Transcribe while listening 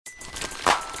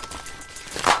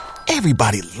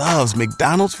Everybody loves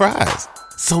McDonald's fries.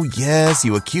 So yes,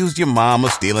 you accused your mom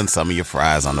of stealing some of your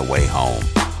fries on the way home.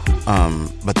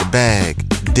 But the bag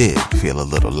did feel a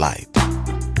little light.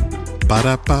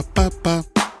 Ba-da-ba-ba-ba.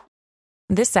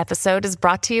 This episode is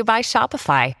brought to you by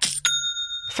Shopify.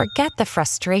 Forget the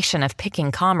frustration of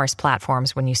picking commerce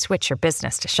platforms when you switch your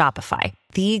business to Shopify,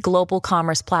 the global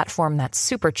commerce platform that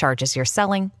supercharges your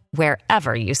selling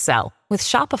wherever you sell. With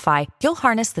Shopify, you'll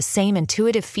harness the same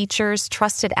intuitive features,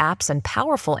 trusted apps, and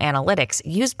powerful analytics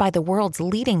used by the world's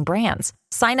leading brands.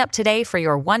 Sign up today for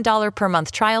your $1 per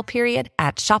month trial period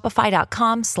at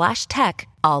shopify.com/tech,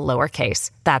 all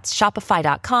lowercase. That's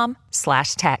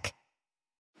shopify.com/tech.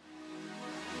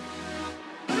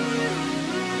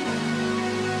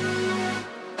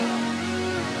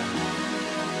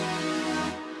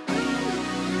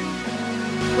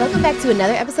 Welcome back to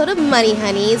another episode of Money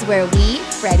Honeys, where we,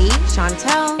 Freddie,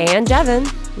 Chantel, and Devin,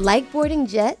 like boarding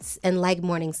jets and like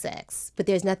morning sex. But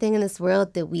there's nothing in this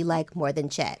world that we like more than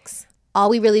checks.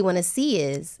 All we really want to see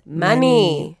is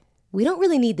money. We don't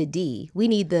really need the D. We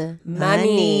need the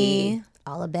money.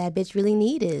 All a bad bitch really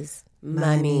need is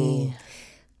money.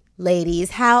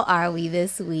 Ladies, how are we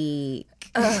this week?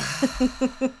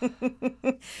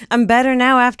 I'm better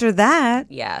now after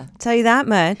that. Yeah. Tell you that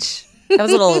much. That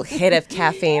was a little hit of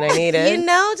caffeine I needed. You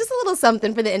know, just a little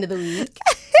something for the end of the week.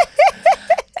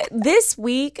 This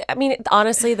week, I mean,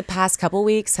 honestly, the past couple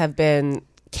weeks have been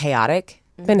chaotic,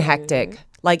 been hectic.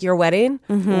 Like your wedding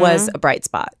was a bright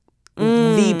spot.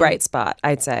 The bright spot,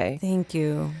 I'd say. Thank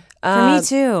you. For me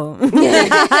too. Same.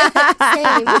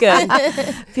 Good.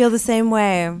 Feel the same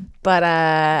way.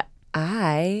 But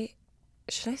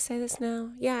should I say this now?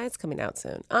 Yeah, it's coming out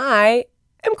soon. I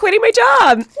am quitting my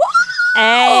job.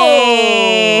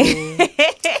 Hey.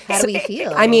 How do we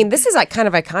feel? I mean, this is like kind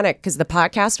of iconic because the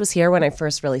podcast was here when I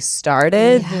first really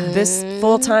started this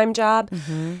full-time job.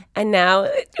 And now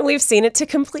we've seen it to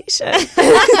completion.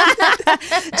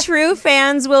 True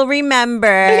fans will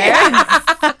remember.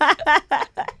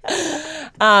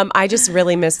 I just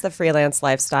really miss the freelance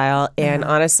lifestyle. And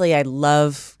honestly, I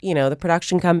love, the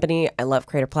production company. I love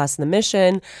Creator Plus and the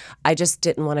mission. I just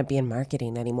didn't want to be in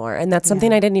marketing anymore. And that's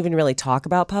something I didn't even really talk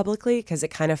about publicly because it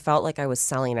kind of felt like I was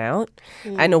selling out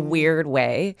in a weird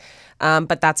way.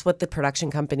 But that's what the production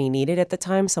company needed at the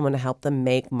time, someone to help them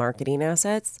make marketing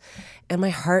assets. And my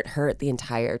heart hurt the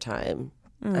entire time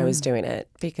I was doing it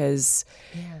because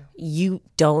you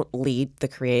don't lead the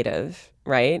creative,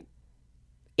 right?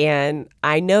 And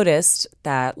I noticed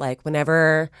that like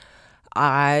whenever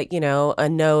a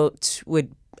note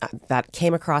that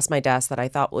came across my desk that I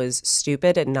thought was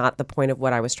stupid and not the point of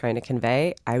what I was trying to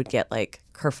convey, I would get like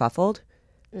kerfuffled.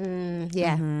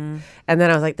 Yeah. And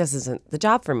then I was like, this isn't the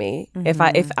job for me.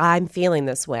 If I'm feeling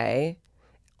this way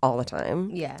all the time.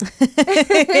 Yeah.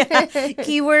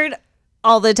 Keyword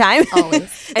all the time.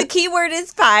 Always. The keyword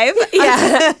is 5.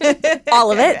 Yeah.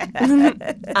 All of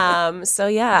it. So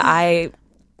yeah, I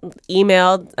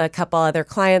emailed a couple other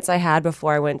clients I had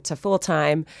before I went to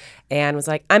full-time and was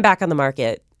like, I'm back on the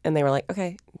market. And they were like,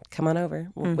 okay, come on over.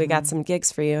 We got some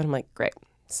gigs for you. And I'm like, great.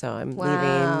 So I'm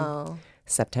leaving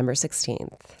September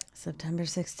 16th. September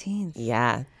 16th.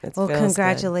 Yeah. Well,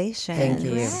 congratulations. Thank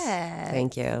you. Yeah.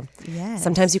 Thank you. Yeah.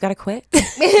 Sometimes you got to quit.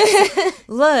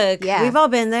 Look, Yeah. we've all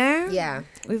been there. Yeah.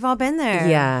 We've all been there.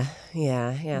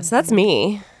 Yeah. So that's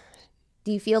me.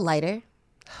 Do you feel lighter?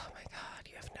 Oh my God,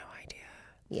 you have no idea.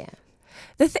 Yeah.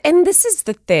 And this is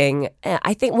the thing.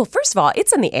 I think, well, first of all,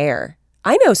 it's in the air.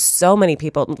 I know so many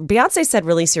people. Beyonce said,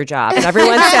 release your job. And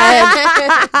everyone said,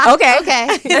 okay.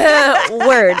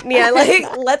 Word. Yeah,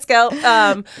 like, let's go.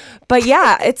 But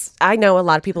yeah, I know a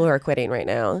lot of people who are quitting right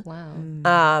now.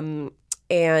 Wow.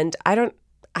 And I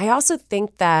also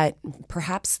think that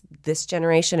perhaps this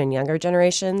generation and younger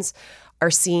generations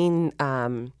are seeing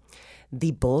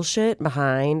the bullshit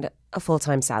behind a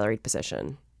full-time salaried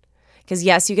position. Because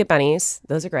yes, you get bennies.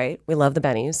 Those are great. We love the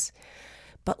bennies.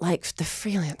 But like the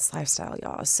freelance lifestyle,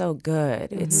 y'all, is so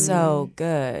good. It's so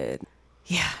good.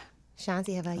 Yeah.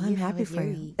 Shanti, how about you? I'm How happy was for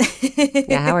your you. week?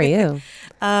 Yeah, how are you?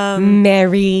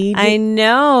 Married. I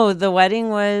know. The wedding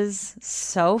was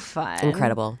so fun.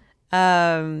 Incredible.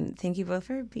 Thank you both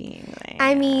for being there.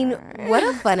 I mean, what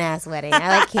a fun ass wedding.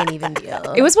 I can't even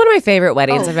deal. It was one of my favorite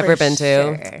weddings I've for ever been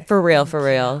sure. to. For real.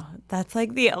 That's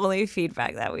like the only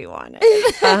feedback that we wanted.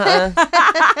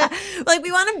 Like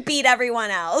we want to beat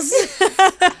everyone else.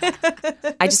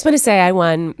 I just want to say I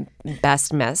won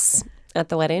Best Mess at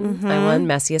the wedding. I won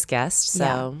Messiest Guest.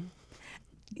 So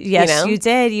Yes, you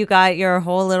did. You got your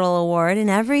whole little award and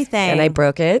everything. And I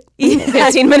broke it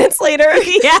 15 minutes later.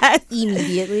 Yes.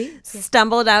 Immediately.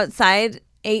 Stumbled outside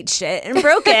ate shit and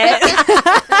broke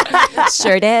it.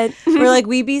 Sure did. We're like,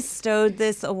 we bestowed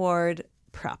this award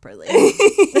properly.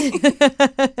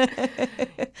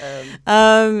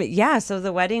 Yeah, so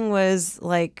the wedding was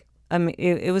like,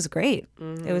 it was great.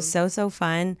 Mm-hmm. It was so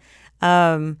fun.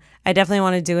 I definitely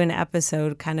want to do an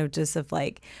episode kind of just of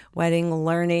like wedding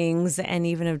learnings and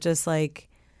even of just like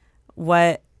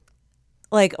what's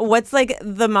like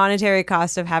the monetary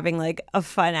cost of having like a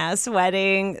fun ass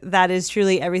wedding that is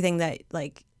truly everything that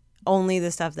like only the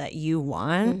stuff that you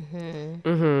want. Mm-hmm.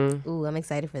 Mm-hmm. Ooh, I'm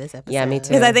excited for this episode. Yeah, me too.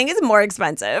 Because I think it's more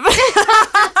expensive.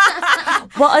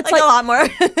 Well, it's like a lot more.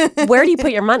 Where do you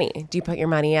put your money? Do you put your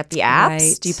money at the apps?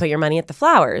 Right. Do you put your money at the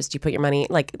flowers? Do you put your money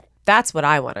like that's what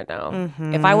I want to know.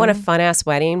 Mm-hmm. If I want a fun ass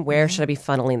wedding, where should I be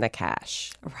funneling the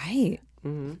cash? Right.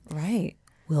 Mm-hmm. Right.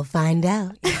 We'll find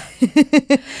out.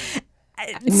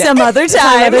 Some other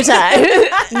time.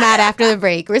 Not after the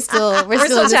break. We're still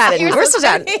chatting. We're still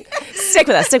chatting. Stick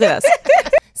with us.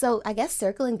 So I guess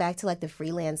circling back to like the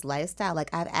freelance lifestyle,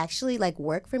 like I've actually like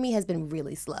work for me has been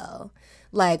really slow.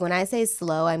 Like when I say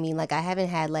slow, I mean like I haven't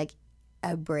had like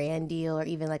a brand deal or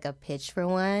even like a pitch for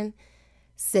one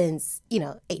since,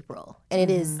 April. And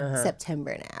it is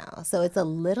September now. So it's a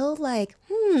little like,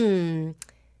 what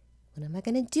am I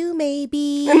gonna do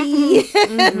maybe? And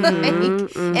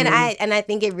I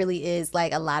think it really is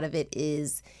like a lot of it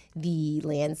is the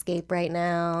landscape right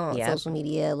now, social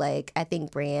media. Like I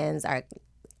think brands are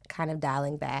kind of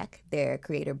dialing back their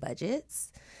creator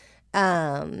budgets.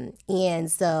 And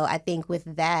so I think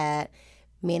with that,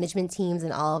 management teams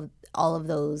and all of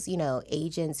those,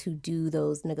 agents who do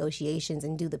those negotiations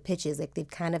and do the pitches, like they've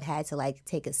kind of had to like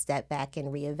take a step back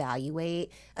and reevaluate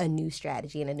a new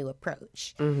strategy and a new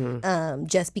approach. Mm-hmm.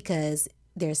 Just because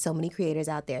there's so many creators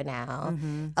out there now.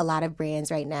 Mm-hmm. A lot of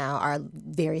brands right now are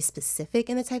very specific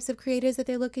in the types of creators that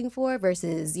they're looking for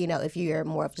versus, if you're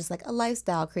more of just like a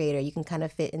lifestyle creator, you can kind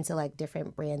of fit into like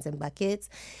different brands and buckets.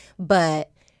 But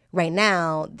right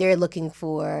now they're looking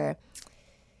for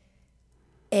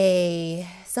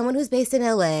someone who's based in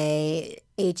LA,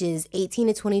 ages 18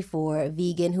 to 24,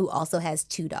 vegan, who also has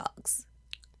 2 dogs.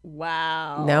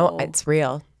 Wow. No, it's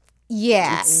real.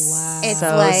 Yeah. It's It's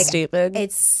so like, stupid.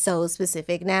 It's so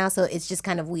specific now. So it's just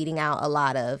kind of weeding out a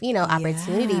lot of,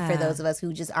 opportunity for those of us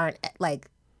who just aren't like,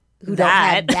 who don't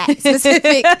have that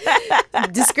specific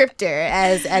descriptor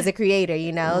as a creator,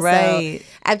 Right. So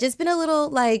I've just been a little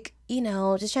like,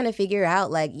 just trying to figure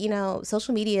out like,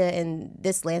 social media and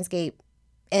this landscape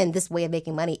and this way of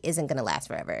making money isn't going to last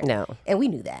forever. No. And we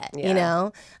knew that,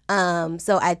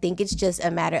 So I think it's just a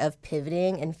matter of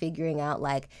pivoting and figuring out,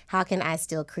 like, how can I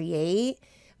still create,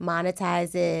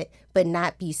 monetize it, but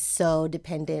not be so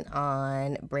dependent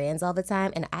on brands all the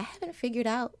time. And I haven't figured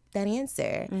out that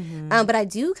answer. Mm-hmm. But I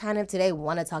do kind of today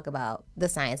want to talk about the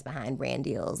science behind brand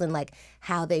deals and, like,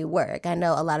 how they work. I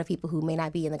know a lot of people who may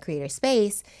not be in the creator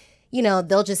space,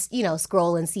 they'll just,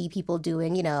 scroll and see people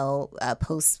doing,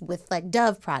 posts with like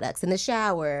Dove products in the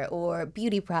shower or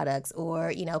beauty products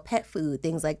or, pet food,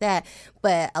 things like that.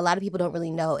 But a lot of people don't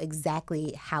really know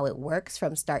exactly how it works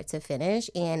from start to finish.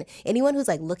 And anyone who's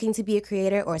like looking to be a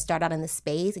creator or start out in the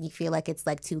space and you feel like it's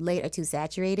like too late or too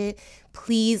saturated,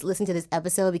 please listen to this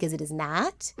episode because it is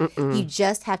not. Mm-mm. You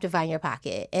just have to find your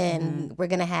pocket. And we're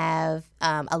going to have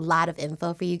a lot of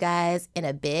info for you guys in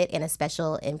a bit, and a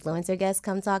special influencer guest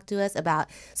come talk to us about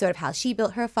sort of how she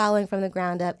built her following from the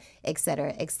ground up, et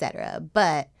cetera, et cetera.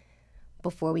 But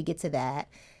before we get to that,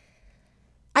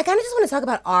 I kind of just want to talk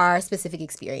about our specific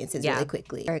experiences really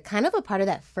quickly. We're kind of a part of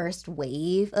that first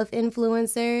wave of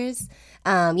influencers,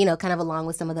 kind of along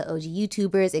with some of the OG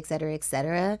YouTubers, et cetera, et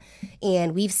cetera.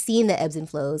 And we've seen the ebbs and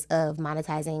flows of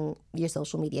monetizing your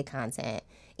social media content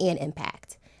and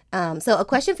impact. So a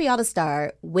question for y'all to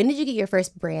start: when did you get your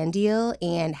first brand deal,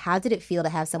 and how did it feel to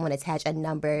have someone attach a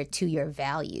number to your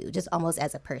value, just almost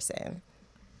as a person?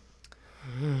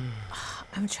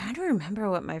 I'm trying to remember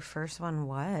what my first one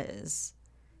was.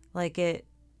 Like it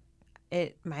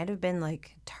might have been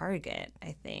like Target,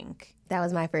 I think. That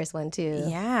was my first one too.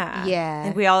 Yeah. Yeah. I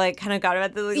think we all like kind of got it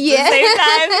at the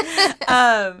same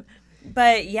time.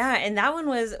 But yeah, and that one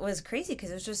was crazy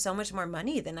because it was just so much more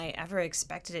money than I ever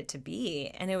expected it to be.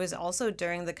 And it was also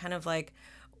during the kind of like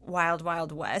Wild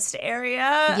Wild West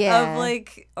area of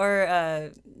like, or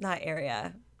not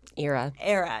area. Era,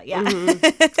 yeah.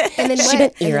 Mm-hmm. And then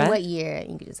what year?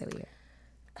 You could just say what year.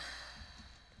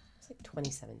 It's like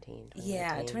 2017.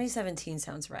 Yeah, 2017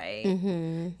 sounds right.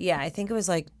 Mm-hmm. Yeah, I think it was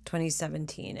like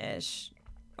 2017-ish.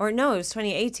 Or no, it was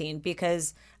 2018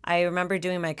 because I remember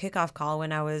doing my kickoff call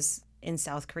when I was in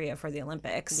South Korea for the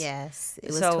Olympics. Yes,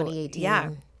 it was 2018. Yeah,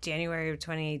 February of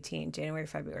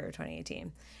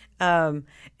 2018. And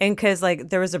because like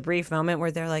there was a brief moment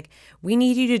where they're like, we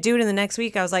need you to do it in the next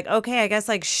week. I was like, okay, I guess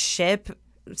like ship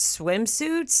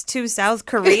swimsuits to South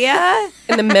Korea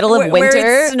in the middle of winter,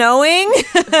 where it's snowing.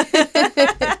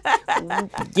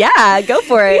 Yeah, go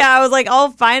for it. Yeah, I was like,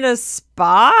 I'll find a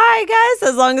spa, I guess,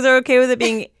 as long as they're okay with it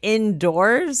being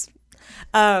indoors.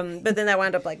 But then that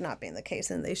wound up like not being the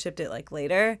case, and they shipped it like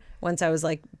later once I was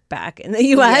like back in the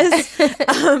U.S.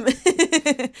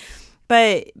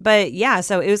 But yeah,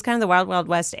 so it was kind of the Wild Wild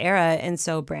West era, and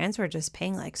so brands were just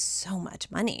paying like so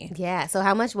much money. Yeah. So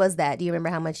how much was that? Do you remember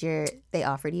how much they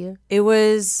offered you? It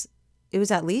was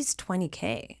at least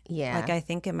 $20K. Yeah. Like I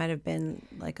think it might have been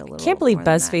like a little. Can't believe more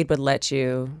than that. BuzzFeed would let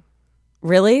you.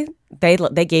 Really?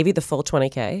 They gave you the full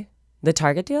 $20K? The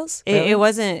Target deals? Really? It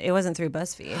wasn't through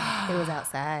BuzzFeed. It was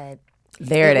outside.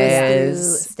 There it was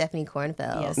is. through Stephanie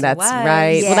Kornfeld. Yes, That's it was.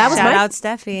 right. Well, that was Shout my out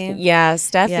Steffi. Yeah,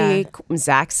 Steffi,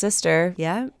 Zach's sister.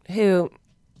 Yeah. Who,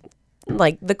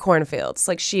 like the cornfields,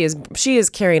 like she is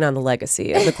carrying on the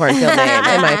legacy of the cornfield name,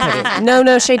 in my opinion.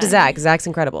 No shade to Zach. Zach's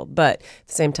incredible, but at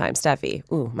the same time, Steffi,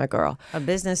 ooh, my girl, A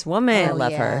businesswoman. I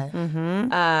love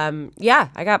her. Yeah,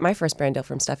 I got my first brand deal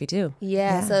from Steffi too.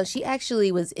 Yeah, so she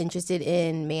actually was interested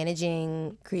in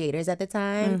managing creators at the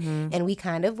time, and we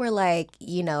kind of were like,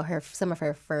 some of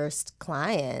her first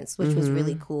clients, which was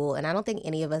really cool. And I don't think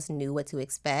any of us knew what to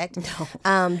expect.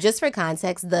 No. Just for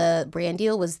context, the brand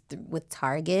deal was with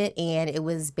Target, and it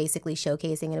was basically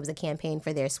showcasing, and it was a campaign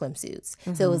for their swimsuits.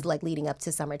 So it was like leading up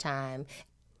to summertime.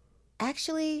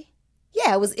 Actually,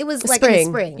 yeah, it was like in the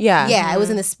spring. Yeah, it was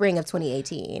in the spring of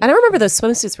 2018. And I remember those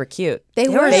swimsuits were cute. They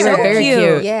were very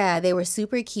cute. Yeah, they were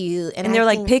super cute. And they were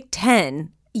like, pick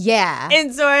 10. Yeah.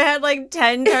 And so I had like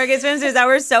 10 Target swimsuits that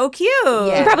were so cute.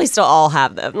 Yeah. You probably still all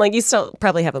have them. Like you still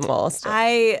probably have them all. Still.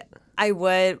 I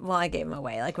would, I gave them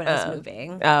away like when I was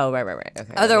moving. Oh, right.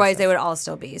 Okay. Otherwise, they would all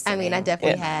still be. I mean, I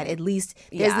definitely had at least,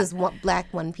 there's this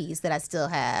black one piece that I still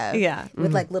have. Yeah.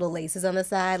 With like little laces on the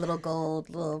side, little gold,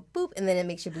 little boop, and then it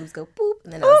makes your boobs go boop.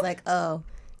 And then I was like, oh,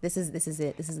 this is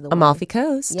it. This is the one. Amalfi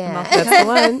Coast. Yeah. That's the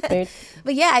one.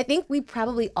 But yeah, I think we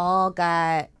probably all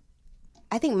got,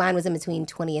 I think mine was in between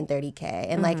 20 and 30K.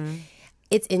 And like,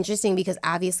 it's interesting because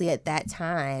obviously at that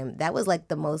time, that was like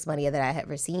the most money that I had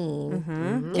ever seen.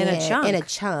 In a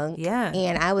chunk. Yeah.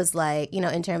 And I was like,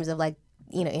 in terms of like,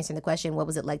 answering the question, what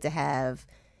was it like to have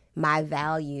my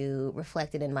value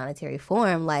reflected in monetary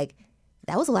form? Like,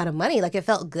 that was a lot of money. Like, it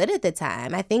felt good at the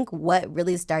time. I think what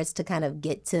really starts to kind of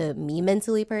get to me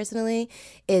mentally, personally,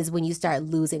 is when you start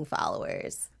losing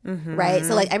followers, right?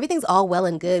 So, like, everything's all well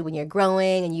and good when you're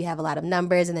growing and you have a lot of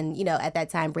numbers. And then, at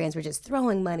that time, brands were just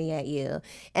throwing money at you.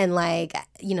 And, like,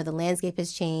 the landscape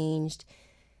has changed.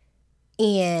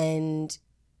 And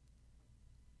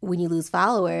when you lose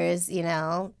followers,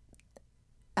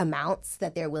 amounts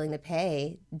that they're willing to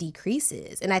pay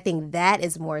decreases. And I think that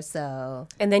is more so.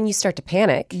 And then you start to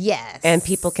panic. Yes. And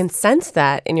people can sense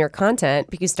that in your content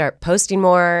because you start posting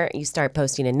more, you start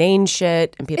posting inane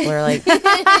shit, and people are like,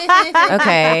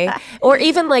 okay. Or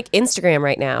even like Instagram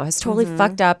right now has totally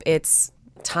fucked up its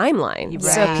timeline.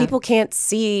 Right. So people can't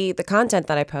see the content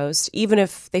that I post, even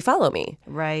if they follow me.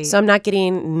 Right. So I'm not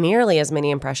getting nearly as many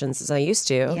impressions as I used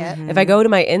to. Yep. If I go to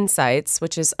my insights,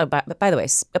 which is by the way,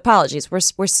 apologies,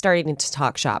 we're starting to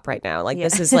talk shop right now. Like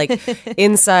this is like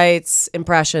insights,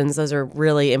 impressions. Those are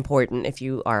really important if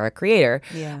you are a creator.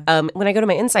 Yeah. When I go to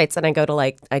my insights and I go to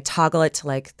I toggle it to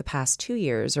like the past 2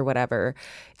 years or whatever,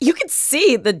 you can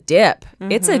see the dip.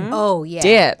 It's a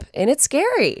dip, and it's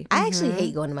scary. I actually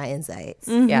hate going to my insights.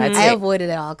 Yeah, I avoid it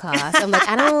at all costs. I'm like,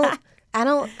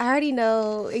 I already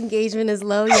know engagement is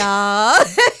low, y'all.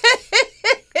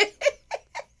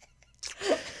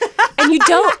 And you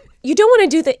don't want to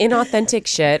do the inauthentic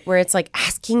shit where it's like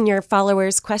asking your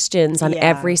followers questions on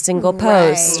every single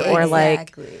post or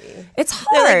exactly. like it's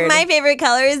hard. my favorite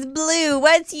color is blue.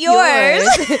 What's yours?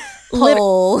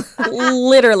 Poll.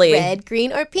 Literally. Red,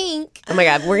 green, or pink. Oh my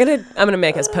God, I'm gonna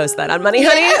make us post that on Money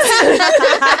Honeys.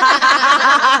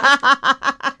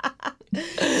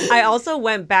 I also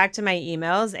went back to my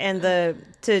emails and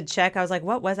to check. I was like,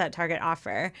 what was that Target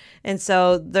offer? And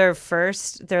so their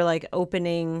like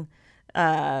opening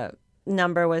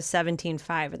number was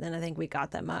 17.5, and then I think we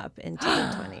got them up into the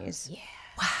 20s. Yeah.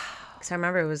 Wow. Because I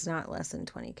remember it was not less than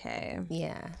 20K.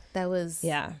 Yeah. That was.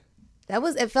 Yeah.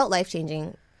 It felt life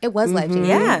changing. It was life changing.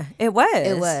 Yeah, it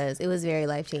was. It was very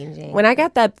life changing. When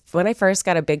I first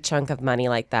got a big chunk of money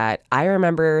like that, I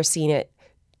remember seeing it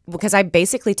because I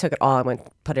basically took it all and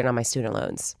put it on my student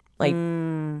loans. Like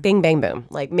bing, bang, boom.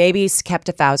 Like maybe kept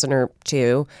 1,000 or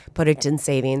 2, put it in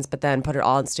savings, but then put it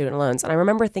all in student loans. And I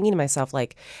remember thinking to myself,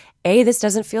 like, A, this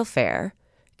doesn't feel fair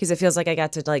because it feels like I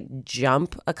got to like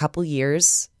jump a couple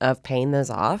years of paying those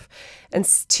off. And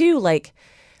two, like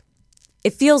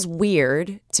it feels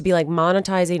weird to be like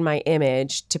monetizing my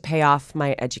image to pay off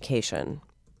my education.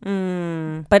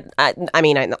 But I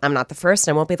mean, I'm not the first,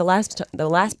 and I won't be the last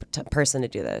person to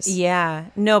do this. Yeah.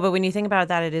 No, but when you think about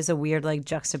that, it is a weird like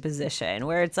juxtaposition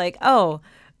where it's like, oh,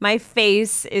 my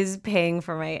face is paying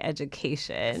for my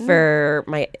education. For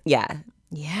my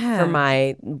for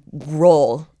my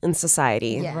role in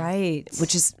society. Yeah. Right.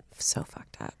 Which is so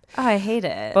fucked up. Oh, I hate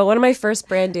it. But one of my first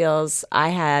brand deals I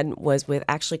had was with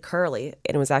actually Curly,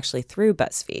 and it was actually through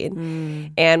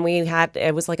BuzzFeed. And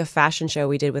it was like a fashion show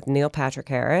we did with Neil Patrick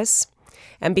Harris.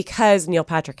 And because Neil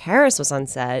Patrick Harris was on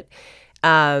set,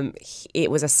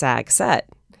 it was a SAG set.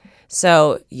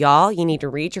 So y'all, you need to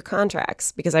read your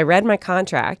contracts, because I read my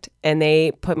contract and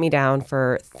they put me down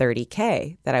for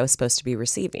 $30K that I was supposed to be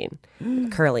receiving,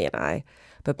 Curly and I.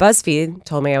 But BuzzFeed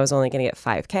told me I was only going to get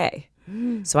 $5K.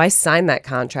 So I signed that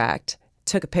contract,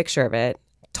 took a picture of it,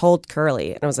 told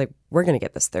Curly, and I was like, we're going to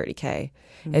get this $30K.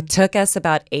 It took us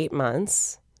about 8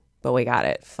 months, but we got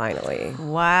it finally.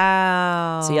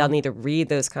 Wow. So y'all need to read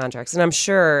those contracts. And I'm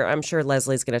sure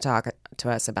Leslie's going to talk to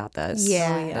us about this.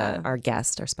 Yeah. Our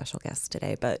special guest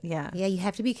today. But Yeah. Yeah, you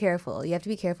have to be careful. You have to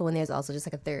be careful when there's also just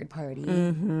like a third party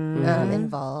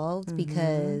involved,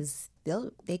 because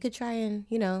they could try and,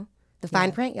 the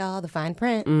fine print, y'all, the fine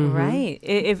print. Right.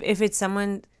 If it's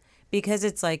someone, because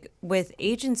it's like with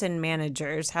agents and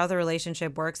managers, how the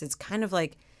relationship works, it's kind of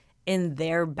like in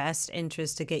their best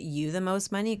interest to get you the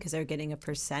most money because they're getting a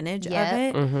percentage of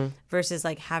it, versus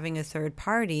like having a third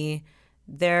party.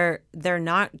 They're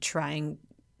not trying.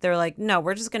 They're like, no,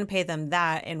 we're just going to pay them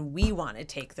that, and we want to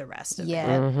take the rest of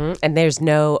it. And there's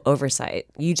no oversight.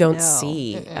 You don't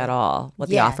see at all what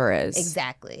the offer is.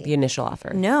 Exactly. The initial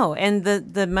offer. No, and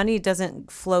the money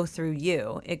doesn't flow through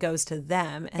you. It goes to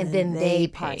them, and then they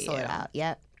pay parcel you. it out.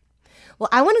 Yep. Well,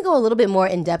 I want to go a little bit more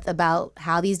in depth about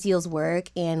how these deals work,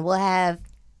 and we'll have,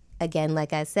 again,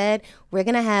 like I said, we're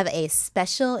going to have a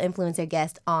special influencer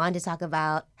guest on to talk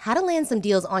about how to land some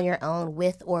deals on your own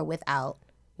with or without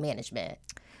management.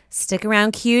 Stick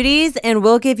around, cuties, and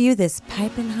we'll give you this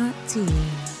piping hot tea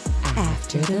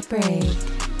after the break.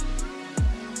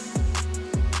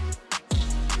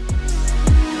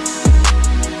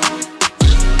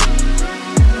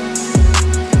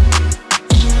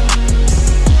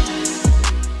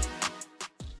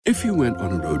 If you went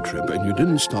on a road trip and you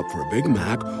didn't stop for a Big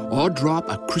Mac or drop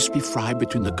a crispy fry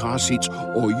between the car seats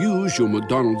or use your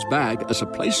McDonald's bag as a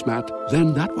placemat,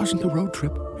 then that wasn't a road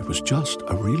trip. It was just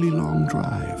a really long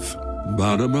drive.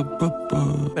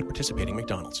 Ba-da-ba-ba-ba. At participating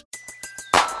McDonald's.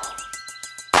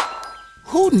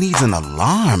 Who needs an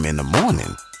alarm in the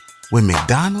morning when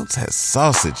McDonald's has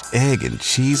sausage, egg, and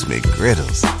cheese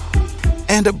McGriddles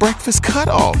and a breakfast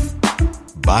cutoff?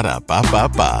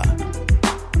 Ba-da-ba-ba-ba.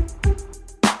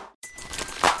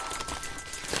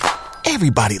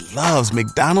 Everybody loves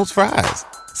McDonald's fries.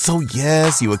 So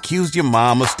yes, you accused your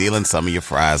mom of stealing some of your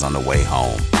fries on the way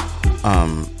home.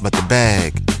 But the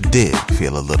bag did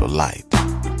feel a little light.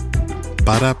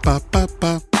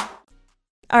 Ba-da-ba-ba-ba.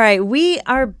 All right, we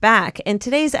are back, and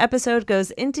today's episode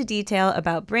goes into detail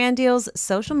about brand deals,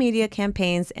 social media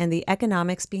campaigns, and the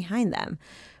economics behind them.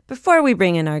 Before we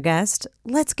bring in our guest,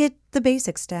 let's get the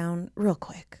basics down real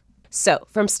quick. So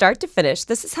from start to finish,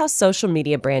 this is how social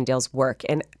media brand deals work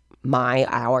in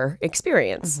our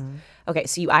experience. Okay,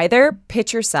 so you either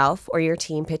pitch yourself or your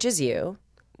team pitches you.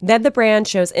 Then the brand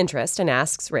shows interest and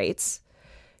asks rates.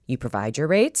 You provide your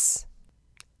rates.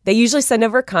 They usually send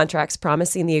over contracts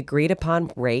promising the agreed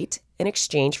upon rate in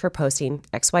exchange for posting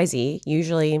XYZ,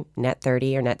 usually net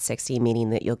 30 or net 60, meaning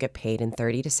that you'll get paid in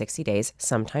 30 to 60 days,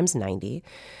 sometimes 90.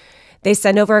 They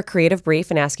send over a creative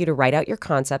brief and ask you to write out your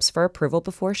concepts for approval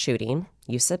before shooting.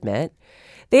 You submit.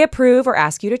 They approve or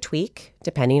ask you to tweak,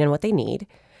 depending on what they need.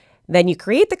 Then you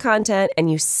create the content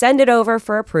and you send it over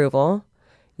for approval.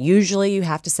 Usually you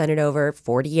have to send it over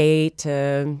 48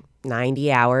 to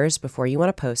 90 hours before you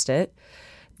want to post it.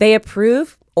 They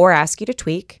approve or ask you to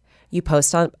tweak. You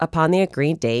post upon the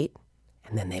agreed date,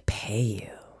 and then they pay you.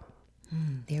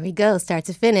 There we go, start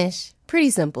to finish. Pretty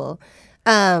simple.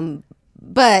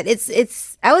 But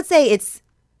it's I would say it's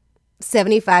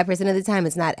 75% of the time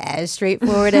it's not as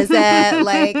straightforward as that.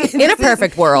 Like In a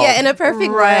perfect world. Yeah, in a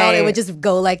perfect Right. world, it would just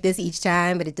go like this each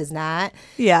time, but it does not.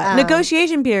 Yeah,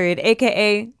 negotiation period,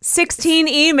 aka 16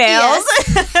 emails.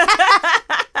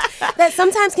 That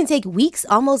sometimes can take weeks,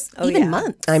 almost even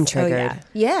months. I'm triggered.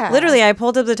 Yeah. Literally, I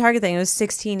pulled up the Target thing. It was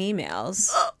 16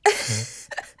 emails.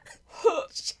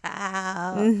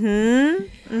 Wow.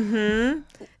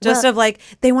 Just of like,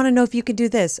 they want to know if you can do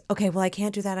this. Okay, well, I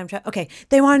can't do that. I'm trying. Okay,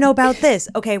 they want to know about this.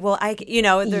 Okay, well,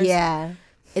 there's Yeah.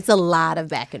 It's a lot of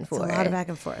back and forth. a lot of back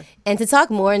and forth. And to talk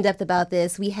more in depth about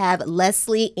this, we have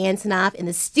Leslie Antonoff in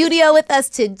the studio with us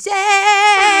today.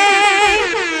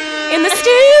 In the stew.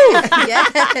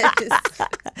 Yes.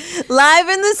 Live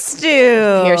in the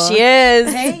stew. Here she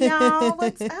is. Hey y'all,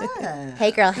 what's up?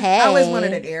 Hey, girl. Hey. I always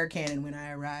wanted an air cannon when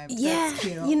I arrived. Yeah.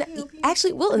 That's,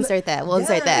 Actually, we'll insert that. We'll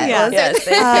insert that. Yeah. We'll insert Yes,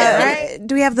 that. right?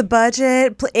 Do we have the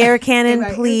budget? Air cannon,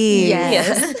 Right. please.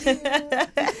 Yes.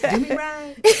 Do me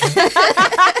right.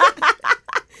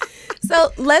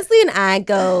 So Leslie and I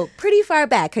go pretty far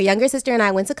back. Her younger sister and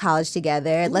I went to college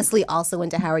together. Leslie also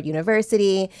went to Howard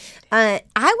University. I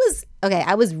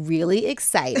was really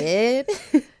excited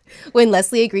when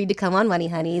Leslie agreed to come on Money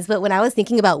Honeys. But when I was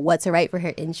thinking about what to write for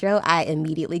her intro, I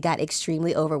immediately got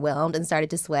extremely overwhelmed and started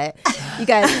to sweat. You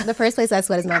guys, the first place I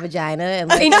sweat is my vagina. And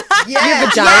like, Your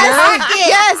vagina?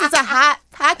 yes, it's a hot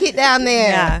pocket down there.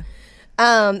 Yeah.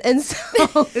 And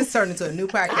so It's turned into a new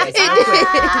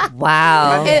podcast.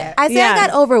 Wow. And I say Yeah. I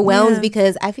got overwhelmed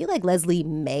because I feel like Leslie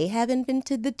may have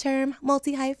invented the term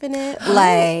multi-hyphenate.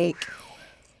 Like,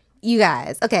 you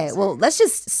guys. Okay, well, let's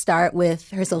just start with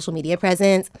her social media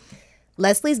presence.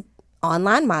 Leslie's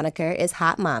online moniker is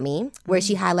Hot Mommy, where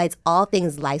she highlights all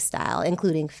things lifestyle,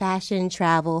 including fashion,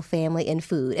 travel, family, and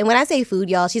food. And when I say food,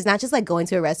 y'all, she's not just like going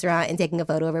to a restaurant and taking a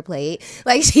photo of her plate.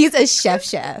 Like, she's a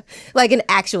chef, like an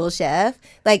actual chef.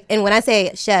 Like, and when I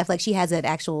say chef, like she has an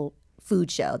actual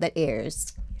food show that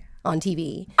airs on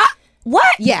TV.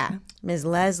 What? Yeah. Ms.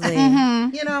 Leslie.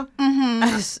 You know,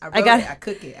 I wrote got it, I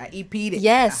cook it, I EP'd it,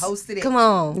 Yes. I hosted it, Come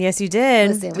on. Yes, you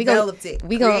did. Listen, developed it,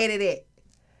 created it.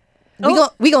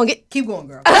 we gonna get. Keep going,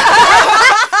 girl. My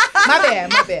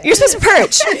bad. You're supposed to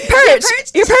perch. Perch.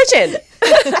 You're perching.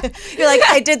 You're like,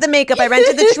 I did the makeup. I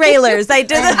rented the trailers. I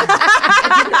did the.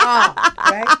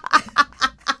 Right?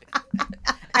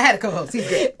 I had a co-host. He's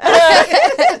great.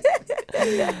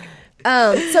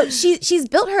 So she's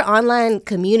built her online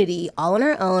community all on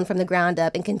her own from the ground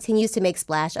up and continues to make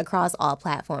splash across all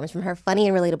platforms, from her funny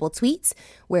and relatable tweets,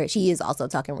 where she is also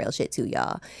talking real shit too,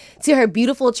 y'all, to her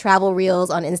beautiful travel reels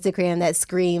on Instagram that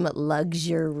scream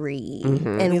luxury.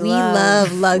 And we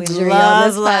love luxury on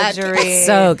this podcast.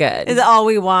 So good. Is all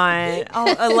we want.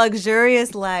 Oh, a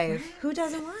luxurious life. Who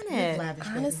doesn't want it?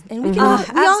 Honest, and we can all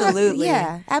absolutely.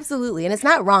 absolutely. And it's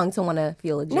not wrong to want to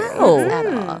feel luxurious No. at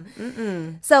all.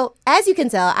 So as you can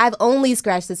tell, I've only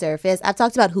scratched the surface. I've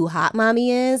talked about who Hot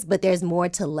Mommy is, but there's more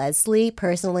to Leslie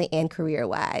personally and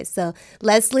career-wise. So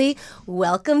Leslie,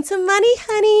 welcome to Money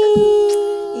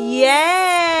Honey.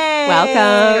 Yay!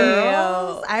 Welcome.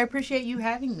 Girls, I appreciate you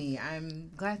having me. I'm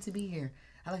glad to be here.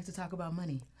 I like to talk about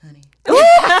money, honey.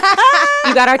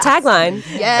 You got our tagline.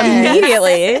 Yes.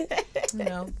 Immediately. You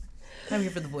know, I'm here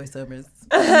for the voiceovers.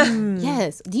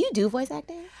 Yes. Do you do voice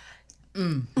acting?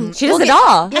 She does it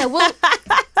all. Yeah, well,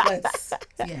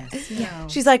 Yes. You know.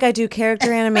 She's like, I do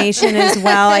character animation as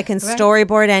well. I can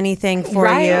storyboard anything for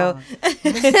you.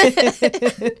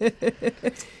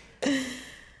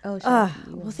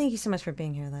 Well, thank you so much for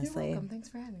being here, Leslie. Welcome. Thanks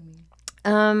for having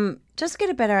me. Just to get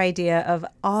a better idea of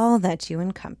all that you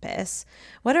encompass,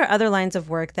 what are other lines of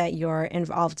work that you're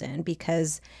involved in?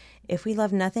 Because if we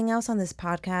love nothing else on this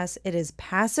podcast, it is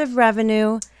passive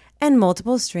revenue and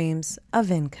multiple streams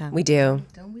of income. We do.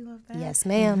 Don't we love that? yes,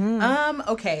 ma'am.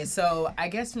 Okay, so I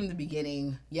guess from the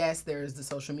beginning, yes, there's the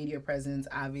social media presence.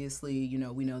 Obviously, you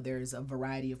know, we know there's a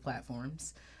variety of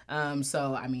platforms.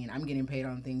 So, I mean, I'm getting paid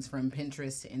on things from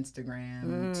Pinterest to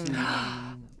Instagram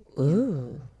to...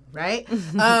 Ooh. Right?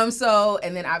 So,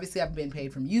 and then obviously I've been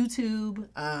paid from YouTube.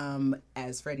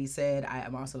 As Freddie said, I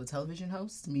am also a television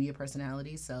host, media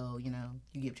personality. So, you know,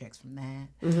 you get checks from that.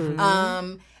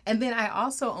 And then I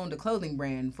also owned a clothing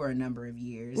brand for a number of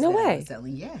years. No that I way. was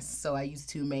selling, yes. So I used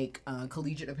to make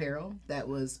collegiate apparel that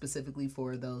was specifically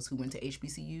for those who went to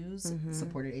HBCUs,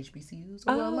 supported HBCUs,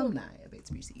 or alumni of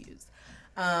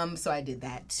HBCUs. So I did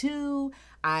that too.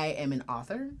 I am an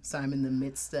author, so I'm in the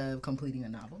midst of completing a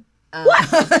novel. You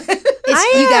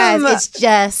guys, it's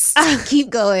just keep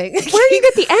going. Where do you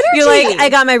get the energy? You're like, I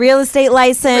got my real estate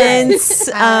license.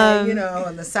 You know,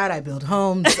 on the side I build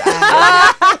homes.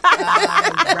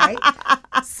 Right?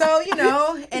 So, you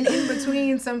know, and in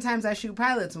between, sometimes I shoot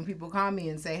pilots when people call me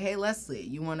and say, hey, Leslie,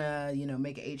 you want to, you know,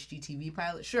 make an HGTV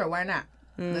pilot? Sure, why not?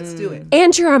 Let's do it.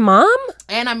 And you're a mom?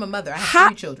 And I'm a mother. I have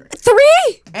 3 children.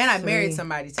 3? And I married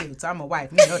somebody, too. So I'm a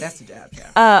wife. You know that's a job,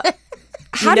 child.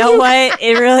 You know what?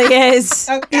 It really is.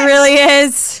 Okay. It really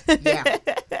is. Yeah.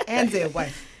 And a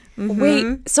wife.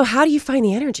 Wait, so how do you find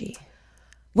the energy?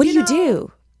 What do you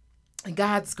do?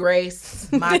 God's grace,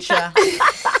 matcha,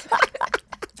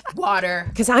 water.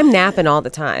 Because I'm napping all the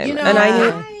time. You know,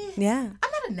 and Yeah.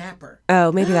 I'm not a napper.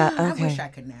 Oh, maybe that. I Okay. wish I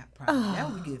could nap. Probably.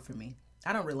 That would be good for me.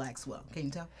 I don't relax well. Can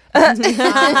you tell?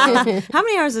 How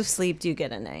many hours of sleep do you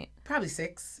get a night? Probably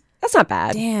 6, That's not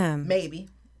bad. Damn. maybe.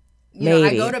 You know, I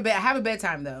Maybe. go to bed. I have a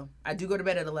bedtime though. I do go to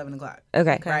bed at 11 o'clock.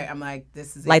 Okay. Right. I'm like,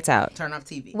 this is it. Lights out. Turn off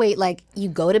TV. Wait, like you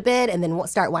go to bed and then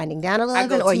start winding down at I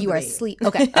go 11, or to you are bed. asleep?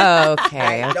 Okay.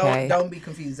 Okay. Okay. Don't be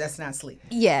confused. That's not sleep.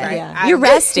 Yeah. Right? Yeah. You're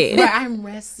resting. Right, I'm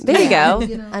resting. There you go.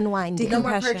 You know? Unwinding. No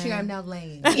more Decompression. perching. I'm now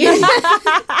laying.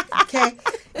 Okay.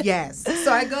 Yes.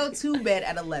 So I go to bed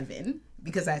at 11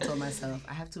 because I told myself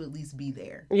I have to at least be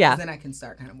there. Yeah. 'Cause then I can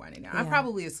start kind of winding down. I'm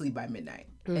probably asleep by midnight,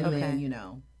 and then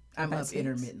I'm up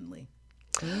intermittently.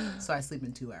 So I sleep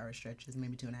in 2-hour stretches,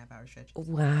 maybe 2.5-hour stretches.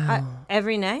 Wow.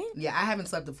 Every night? Yeah, I haven't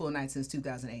slept a full night since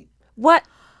 2008. What?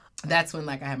 That's when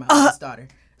like I had my oldest daughter.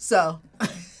 So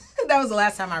that was the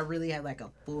last time I really had like a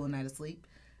full night of sleep,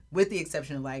 with the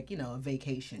exception of like a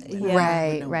vacation. when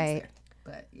Right, no one's right. there.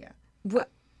 But yeah,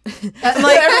 What? I'm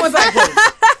like everyone's like, wait.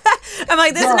 I'm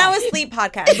like, this is now a sleep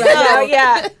podcast. Oh,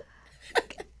 yeah.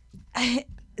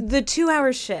 The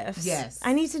 2-hour shifts. Yes.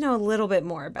 I need to know a little bit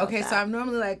more about Okay, that. so I'm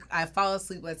normally like, I fall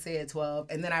asleep, let's say at 12,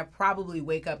 and then I probably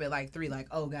wake up at like 3, like,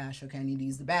 oh gosh, okay, I need to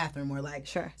use the bathroom. Or like,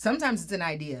 Sure. Sometimes it's an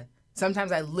idea.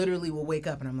 Sometimes I literally will wake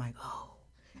up and I'm like, oh.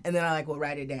 And then I like will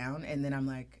write it down, and then I'm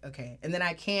like, okay. And then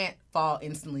I can't fall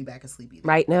instantly back asleep either.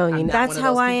 Right now, I'm you know. not That's one of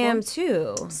how those I people. am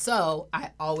too. So I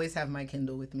always have my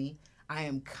Kindle with me. I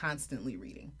am constantly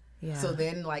reading. So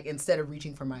then, like, instead of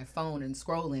reaching for my phone and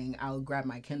scrolling, I'll grab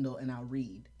my Kindle and I'll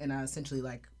read. And I essentially,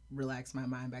 like, relax my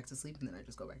mind back to sleep, and then I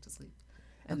just go back to sleep.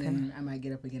 And then I might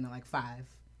get up again at, like, 5.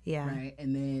 Yeah. Right?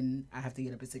 And then I have to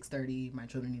get up at 6:30. My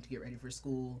children need to get ready for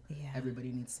school. Yeah.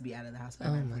 Everybody needs to be out of the house by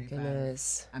Oh, 9:45. my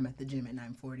goodness. I'm at the gym at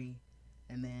 9:40.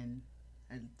 And then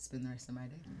I spend the rest of my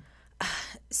day.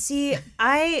 See,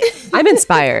 I I'm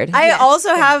inspired.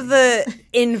 also have the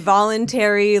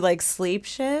involuntary like sleep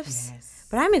shifts,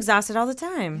 but I'm exhausted all the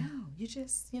time. No, you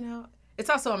just, it's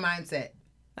also a mindset.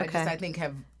 Okay. I think,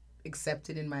 have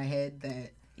accepted in my head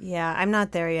that. Yeah, I'm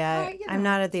not there yet. Right, I'm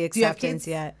not at the you have acceptance kids?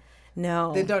 yet.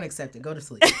 No. Then don't accept it. Go to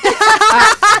sleep. Go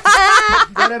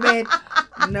to bed.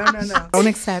 No. Don't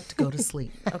accept. Go to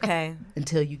sleep Okay.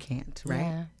 until you can't, right?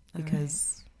 Yeah.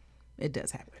 Because it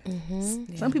does happen.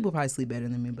 Some people probably sleep better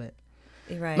than me, but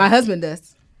You're right. my husband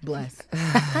does. Bless.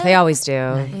 They always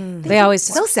do. They always.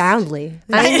 So soundly.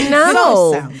 I So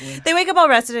know. soundly. They wake up all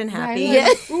rested and happy.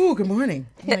 Ooh, good morning.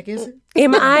 I'm like, is it?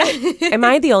 Am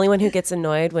I the only one who gets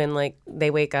annoyed when like they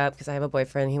wake up? Because I have a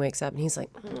boyfriend. He wakes up and he's like,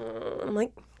 I'm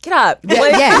like, get up. Like,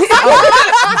 Yes.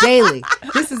 Oh, daily.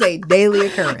 This is a daily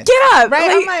occurrence. Get up.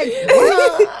 Right? Like,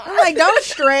 I'm like, don't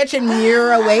stretch and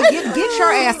mirror away. Get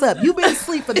your ass up. You've been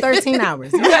asleep for 13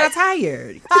 hours. You're not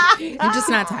tired. You're just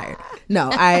not tired. No,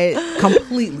 I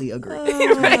completely agree.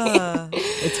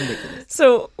 It's ridiculous.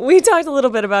 So we talked a little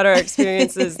bit about our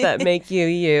experiences that make you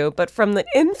you, but from the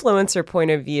influencer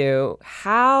point of view,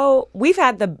 how we've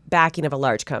had the backing of a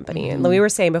large company, and we were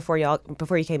saying before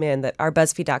you came in that our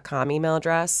BuzzFeed.com email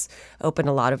address opened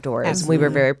a lot of doors. We were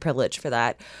very privileged for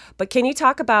that. But can you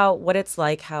talk about what it's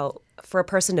like for a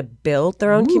person to build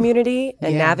their own community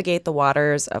and navigate the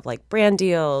waters of like brand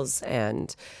deals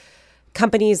and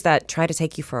companies that try to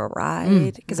take you for a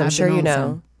ride? Because I'm I've sure been you on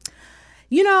know.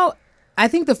 some. I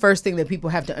think the first thing that people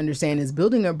have to understand is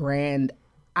building a brand.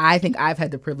 I think I've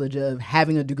had the privilege of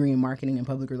having a degree in marketing and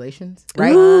public relations,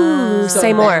 right? Ooh,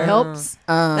 say more. That helps.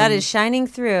 That is shining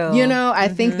through. I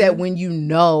think that when you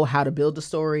know how to build a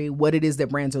story, what it is that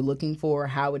brands are looking for,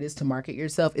 how it is to market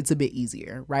yourself, it's a bit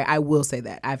easier, right? I will say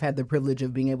that. I've had the privilege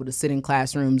of being able to sit in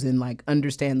classrooms and like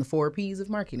understand the 4 Ps of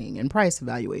marketing and price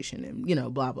evaluation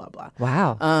and, blah, blah, blah.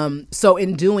 Wow. So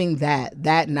in doing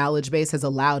that knowledge base has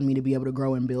allowed me to be able to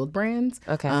grow and build brands.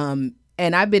 Okay.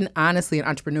 And I've been honestly an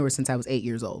entrepreneur since I was 8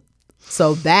 years old.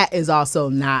 So that is also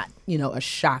not, a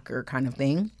shocker kind of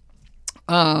thing.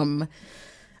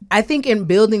 I think in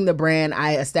building the brand,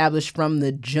 I established from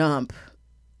the jump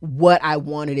what I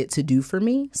wanted it to do for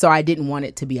me. So I didn't want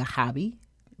it to be a hobby,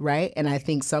 right? And I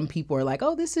think some people are like,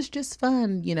 oh, this is just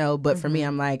fun, But for me,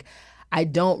 I'm like, I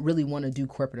don't really want to do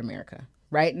corporate America.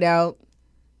 Right now,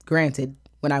 granted,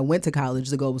 when I went to college,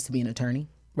 the goal was to be an attorney,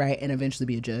 right? And eventually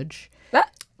be a judge.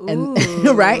 And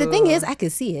right? The thing is, I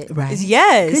could see it. Right.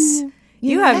 Yes.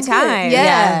 You have time.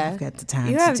 Yeah. I've got the time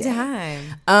You have today.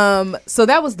 time. So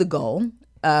that was the goal.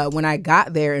 When I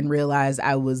got there and realized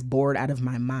I was bored out of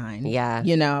my mind. Yeah.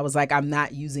 I was like, I'm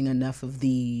not using enough of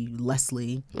the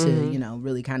Leslie to,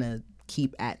 really kind of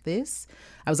keep at this.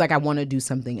 I was like, I want to do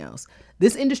something else.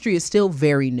 This industry is still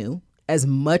very new. as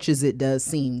much as it does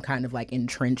seem kind of like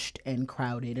entrenched and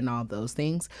crowded and all those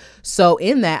things. So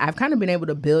in that, I've kind of been able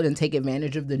to build and take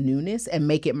advantage of the newness and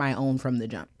make it my own from the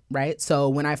jump, right? So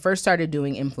when I first started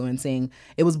doing influencing,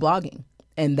 it was blogging.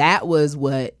 And that was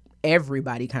what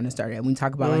everybody kind of started. We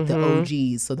talk about like the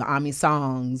OGs, so the Ami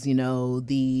Songs, you know,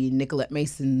 the Nicolette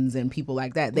Masons and people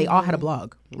like that. They all had a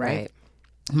blog, right?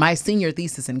 My senior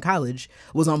thesis in college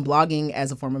was on blogging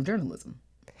as a form of journalism,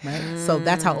 right? So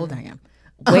that's how old I am.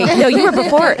 Wait, no, you were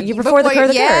before the curve of the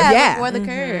curve. Yeah, before the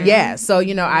curve. Yeah. So,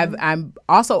 you know, I'm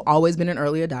also always been an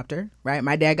early adopter, right?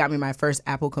 My dad got me my first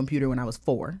Apple computer when I was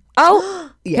 4.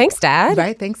 Oh, Yeah. thanks, Dad.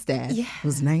 Right? Thanks, Dad. Yeah. It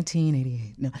was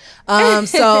 1988. No.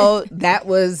 So that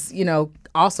was, you know,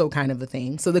 also kind of a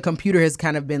thing. So the computer has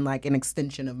kind of been like an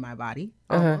extension of my body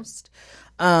almost.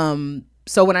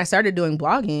 So when I started doing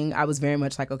blogging, I was very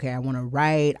much like, okay, I want to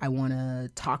write. I want to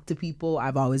talk to people.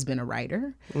 I've always been a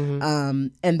writer.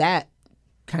 And that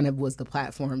kind of was the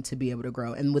platform to be able to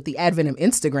grow. And with the advent of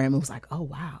Instagram, it was like, oh,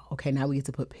 wow. Okay, now we get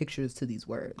to put pictures to these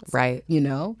words. Right. You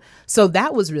know? So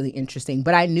that was really interesting.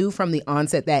 But I knew from the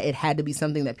onset that it had to be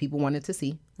something that people wanted to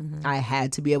see. I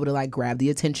had to be able to like grab the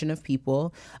attention of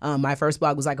people. My first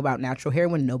blog was like about natural hair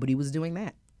when nobody was doing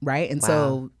that. Right. And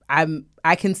so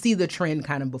I can see the trend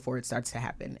kind of before it starts to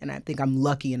happen. And I think I'm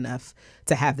lucky enough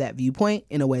to have that viewpoint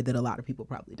in a way that a lot of people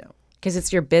probably don't. Because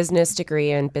it's your business degree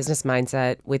and business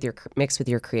mindset with your mixed with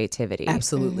your creativity.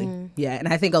 Absolutely. Yeah. And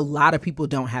I think a lot of people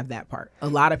don't have that part. A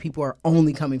lot of people are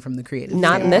only coming from the creative.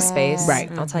 Not in this space.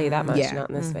 Right. I'll tell you that much. Yeah. Not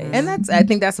in this space. And I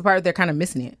think that's the part they're kind of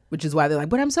missing it, which is why they're like,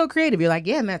 but I'm so creative. You're like,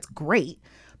 yeah, and that's great.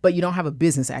 But you don't have a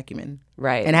business acumen.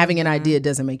 Right. And having an idea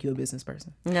doesn't make you a business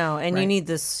person. No, and you need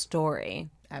the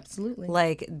story. Absolutely.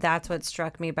 Like, that's what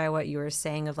struck me by what you were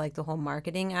saying of like the whole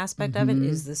marketing aspect of it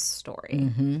is the story.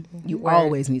 You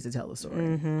always need to tell the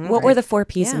story. What were the 4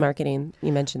 P's of marketing?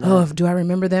 You mentioned that. Oh, do I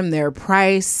remember them? Their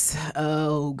price.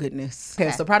 Oh, goodness.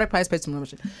 Okay, so product, price,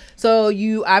 promotion. So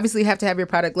you obviously have to have your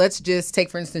product. Let's just take,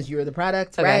 for instance, you're the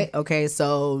product, right? Okay,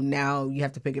 so now you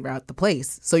have to figure out the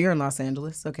place. So you're in Los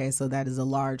Angeles. Okay, so that is a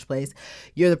large place.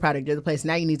 You're the product, you're the place.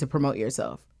 Now you need to promote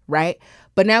yourself, right?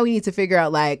 But now we need to figure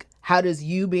out, like, how does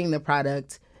you being the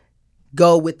product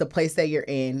go with the place that you're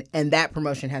in? And that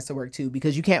promotion has to work too,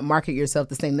 because you can't market yourself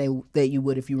the same way that you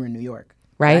would if you were in New York.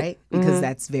 Right? Because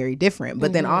that's very different.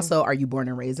 But then also, are you born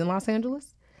and raised in Los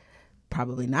Angeles?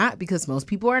 Probably not, because most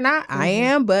people are not. I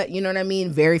am, but you know what I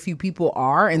mean? Very few people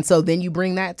are. And so then you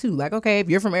bring that too. Like, okay, if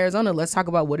you're from Arizona, let's talk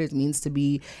about what it means to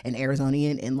be an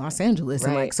Arizonian in Los Angeles.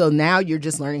 And like, so now you're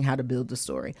just learning how to build the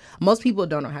story. Most people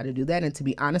don't know how to do that. And to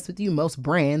be honest with you, most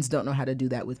brands don't know how to do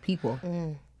that with people.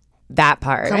 That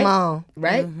part. Come on.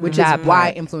 Right? Which is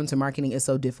why influencer marketing is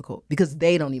so difficult, because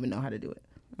they don't even know how to do it.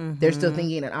 They're still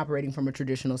thinking and operating from a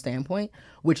traditional standpoint,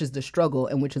 which is the struggle,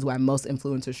 and which is why most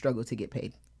influencers struggle to get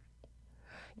paid.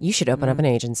 You should open up an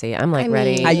agency. I'm like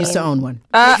ready. I used to own one.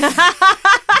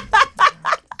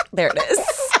 There it is.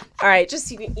 All right, just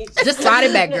slide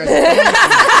it back, girl.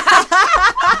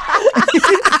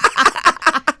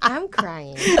 I'm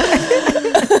crying.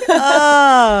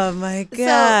 Oh my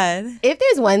God. So, if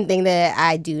there's one thing that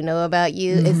I do know about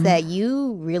you, it's that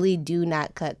you really do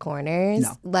not cut corners.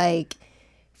 No. Like,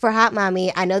 for Hot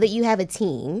Mommy, I know that you have a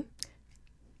team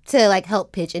to like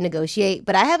help pitch and negotiate,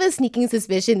 but I have a sneaking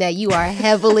suspicion that you are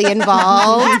heavily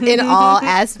involved in all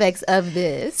aspects of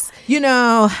this. You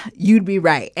know, you'd be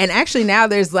right. And actually now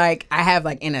there's like, I have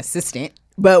like an assistant,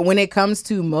 but when it comes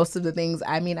to most of the things,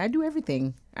 I mean, I do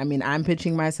everything. I mean, I'm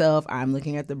pitching myself, I'm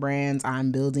looking at the brands,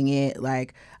 I'm building it.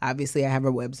 Like, obviously I have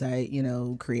a website, you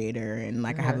know, creator, and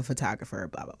like I have a photographer,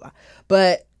 blah, blah, blah.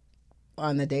 But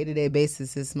on the day-to-day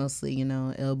basis, it's mostly, you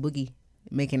know, El Boogie,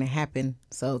 making it happen.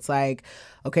 So it's like,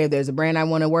 okay, there's a brand I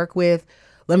want to work with.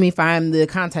 Let me find the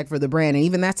contact for the brand. And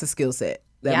even that's a skill set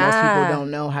that most people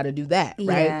don't know how to do that,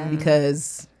 right? Yeah.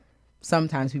 Because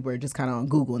sometimes people are just kind of on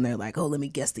Google and they're like, oh, let me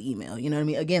guess the email. You know what I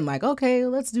mean? Again, like, okay,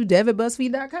 let's do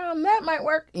dev@buzzfeed.com. That might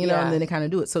work, you know, and then they kind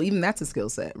of do it. So even that's a skill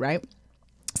set, right?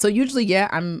 So usually,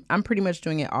 I'm pretty much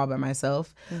doing it all by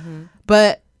myself.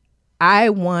 But I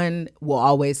will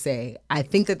always say, I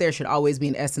think that there should always be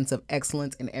an essence of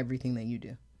excellence in everything that you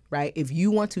do, right? If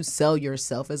you want to sell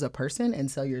yourself as a person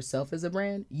and sell yourself as a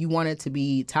brand, you want it to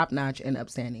be top notch and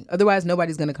upstanding. Otherwise,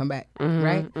 nobody's going to come back,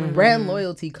 right? Brand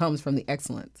loyalty comes from the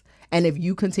excellence. And if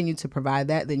you continue to provide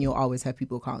that, then you'll always have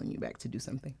people calling you back to do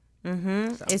something.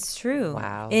 So. It's true.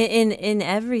 Wow. In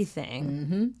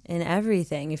everything. In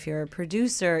everything. If you're a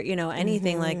producer, you know,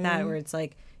 anything like that, where it's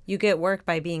like you get work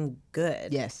by being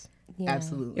good. Yes.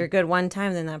 Absolutely. You're good one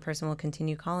time, then that person will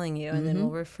continue calling you and then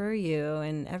will refer you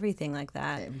and everything like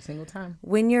that. Every single time.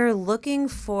 When you're looking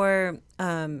for,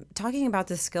 talking about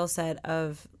the skill set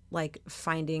of like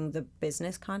finding the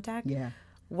business contact,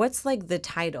 what's like the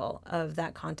title of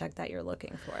that contact that you're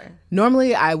looking for?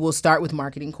 Normally, I will start with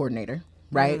marketing coordinator,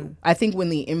 right? I think when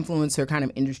the influencer kind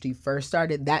of industry first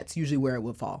started, that's usually where it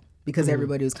would fall. Because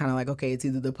everybody was kind of like, okay, it's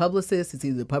either the publicist, it's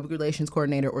either the public relations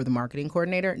coordinator or the marketing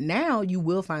coordinator. Now you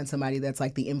will find somebody that's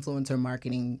like the influencer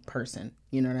marketing person.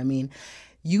 You know what I mean?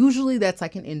 Usually that's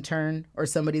like an intern or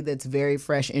somebody that's very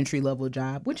fresh entry-level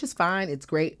job, which is fine. It's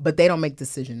great. But they don't make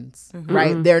decisions,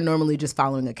 right? They're normally just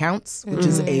following accounts, which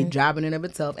is a job in and of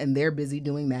itself. And they're busy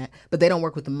doing that. But they don't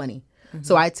work with the money.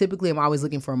 So I typically am always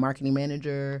looking for a marketing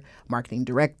manager, marketing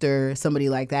director, somebody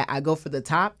like that. I go for the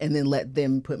top and then let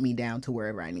them put me down to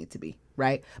wherever I need to be,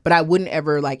 right? But I wouldn't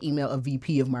ever like email a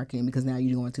VP of marketing because now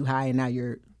you're going too high and now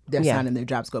they're not in their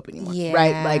job scope anymore,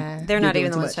 right? Like they're not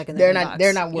even the ones checking their inbox.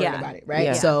 They're not worried about it,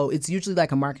 right? So it's usually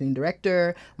like a marketing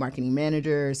director, marketing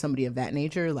manager, somebody of that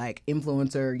nature, like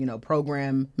influencer,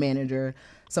 program manager,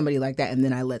 somebody like that, and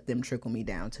then I let them trickle me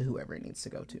down to whoever it needs to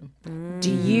go to. Do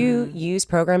you use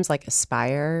programs like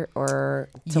Aspire or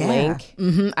to Link?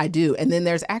 I do. And then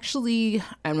there's actually,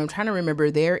 and I'm trying to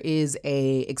remember, there is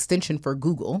a extension for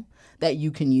Google that you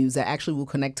can use that actually will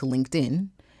connect to LinkedIn.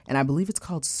 And I believe it's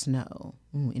called Snow.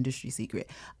 Industry secret.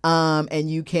 And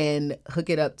you can hook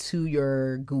it up to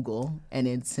your Google and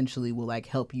it essentially will like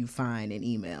help you find an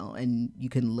email and you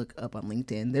can look up on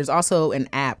LinkedIn. There's also an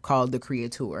app called The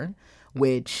Creator,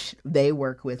 which they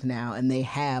work with now, and they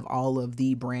have all of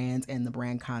the brands and the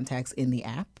brand contacts in the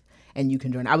app. And you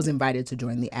can join. I was invited to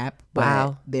join the app.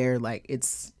 But they're like,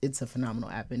 it's a phenomenal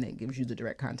app, and it gives you the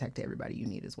direct contact to everybody you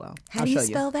need as well. How do you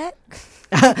spell that?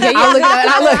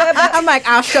 I'm like,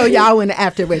 I'll show y'all when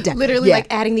after we're done. Literally like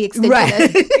adding the extension. Right.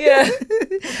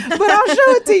 But I'll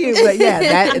show it to you. But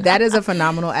yeah, that is a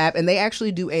phenomenal app. And they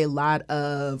actually do a lot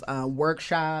of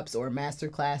workshops or master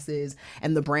classes.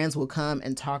 And the brands will come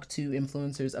and talk to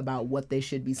influencers about what they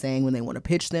should be saying when they want to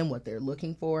pitch them, what they're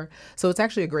looking for. So it's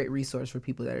actually a great resource for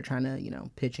people that are trying to,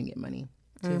 pitch and get money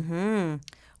too.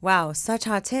 Wow, such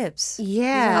hot tips.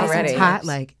 Yeah. It's hot,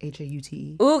 like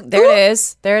H-A-U-T-E. Ooh, there it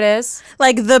is. There it is.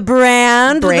 Like the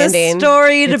brand, branding. The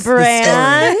storied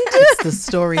brand. It's the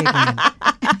story again.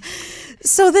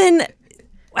 So then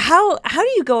how do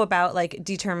you go about like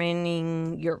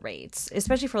determining your rates,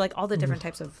 especially for like all the different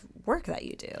types of work that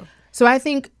you do? So I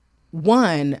think,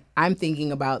 one, I'm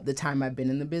thinking about the time I've been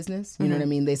in the business. You know what I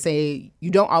mean? They say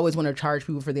you don't always want to charge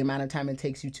people for the amount of time it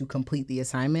takes you to complete the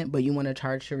assignment, but you want to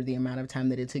charge for the amount of time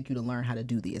that it took you to learn how to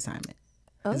do the assignment.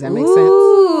 Does that make sense?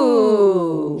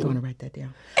 Ooh. I want to write that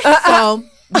down. So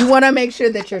you want to make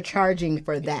sure that you're charging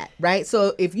for that, right?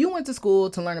 So if you went to school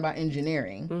to learn about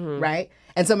engineering, right?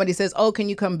 And somebody says, oh, can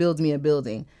you come build me a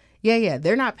building? Yeah.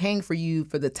 They're not paying for you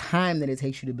for the time that it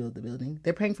takes you to build the building.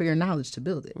 They're paying for your knowledge to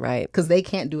build it. Right. Because they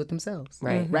can't do it themselves.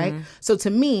 Right. So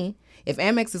to me, if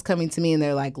Amex is coming to me and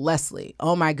they're like, Leslie,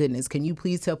 oh my goodness, can you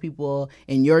please tell people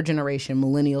in your generation,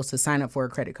 millennials, to sign up for a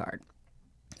credit card?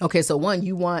 Okay, so one,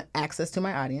 you want access to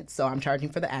my audience. So I'm charging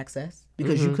for the access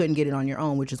because you couldn't get it on your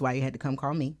own, which is why you had to come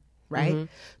call me. Right?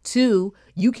 Two,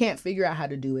 you can't figure out how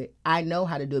to do it. I know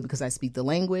how to do it because I speak the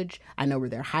language. I know where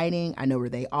they're hiding. I know where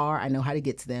they are. I know how to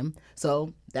get to them.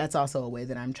 So that's also a way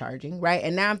that I'm charging, right?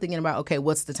 And now I'm thinking about, okay,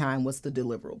 what's the time? What's the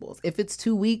deliverables? If it's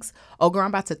 2 weeks, oh, girl, I'm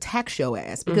about to tax your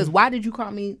ass because why did you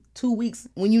call me 2 weeks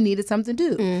when you needed something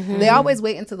to do? They always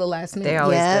wait until the last minute. They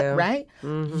always do. Right?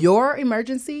 Your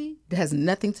emergency has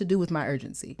nothing to do with my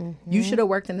urgency. You should have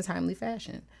worked in a timely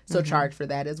fashion. So charge for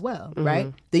that as well,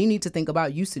 right? Then you need to think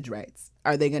about usage rights.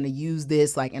 Are they going to use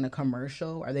this like in a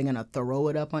commercial? Are they going to throw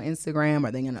it up on Instagram?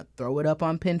 Are they going to throw it up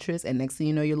on Pinterest? And next thing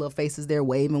you know, your little face is there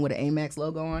waving with an Amex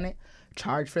logo on it.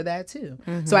 Charge for that too.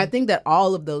 So I think that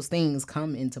all of those things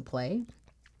come into play.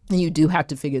 And you do have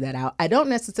to figure that out. I don't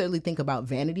necessarily think about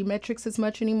vanity metrics as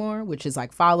much anymore, which is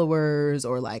like followers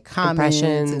or like comments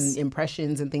and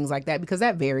impressions and things like that, because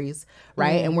that varies,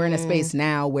 right? And we're in a space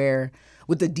now where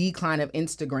with the decline of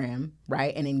Instagram,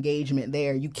 right, and engagement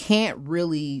there, you can't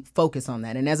really focus on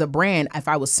that. And as a brand, if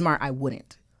I was smart, I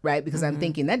wouldn't, right? Because I'm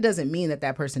thinking that doesn't mean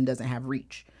that person doesn't have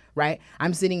reach. Right?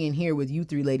 I'm sitting in here with you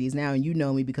three ladies now, and you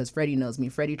know me because Freddie knows me.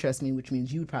 Freddie trusts me, which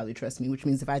means you would probably trust me, which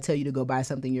means if I tell you to go buy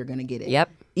something, you're going to get it. Yep.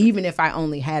 Even if I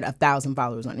only had 1,000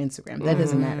 followers on Instagram, that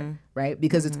doesn't matter, right?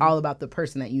 Because it's all about the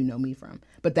person that you know me from.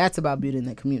 But that's about building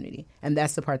the community, and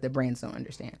that's the part that brands don't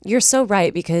understand. You're so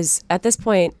right, because at this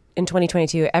point in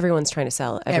 2022, everyone's trying to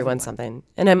sell everyone something,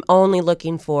 and I'm only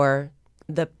looking for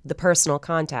the personal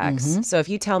contacts. So if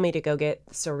you tell me to go get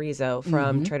chorizo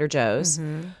from Trader Joe's,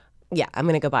 Yeah, I'm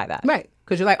going to go buy that. Right.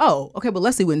 Because you're like, oh, okay, but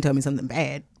Leslie wouldn't tell me something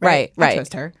bad. Right. I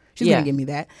trust her. She's going to give me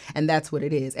that. And that's what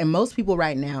it is. And most people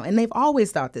right now, and they've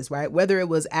always thought this, right? Whether it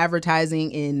was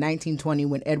advertising in 1920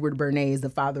 when Edward Bernays, the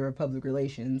father of public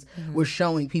relations, was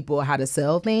showing people how to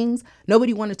sell things,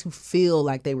 nobody wanted to feel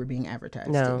like they were being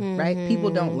advertised to, right? People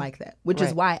don't like that, which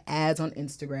is why ads on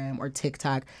Instagram or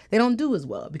TikTok, they don't do as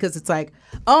well. Because it's like,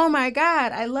 oh my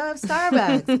God, I love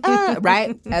Starbucks,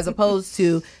 right? As opposed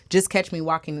to just catch me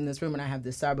walking in this room and I have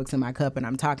this Starbucks in my cup and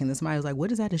I'm talking to somebody who's like,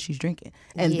 what is that she's drinking?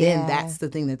 And then that's the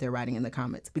thing that they're writing in the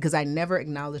comments, because I never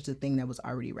acknowledged the thing that was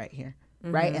already right here,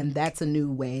 right? And that's a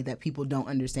new way that people don't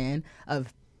understand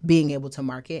of being able to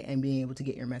market and being able to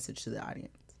get your message to the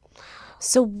audience.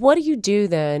 So what do you do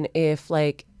then if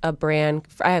like a brand,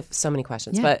 I have so many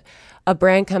questions, but a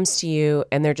brand comes to you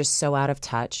and they're just so out of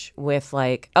touch with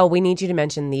like, oh, we need you to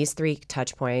mention these 3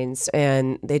 touch points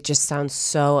and it just sounds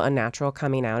so unnatural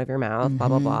coming out of your mouth, blah,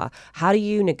 blah, blah. How do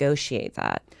you negotiate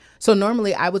that? So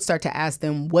normally I would start to ask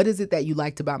them, what is it that you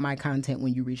liked about my content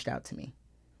when you reached out to me,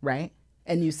 right?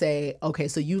 And you say, okay,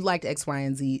 so you liked X, Y,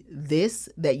 and Z. This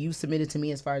that you submitted to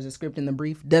me as far as the script and the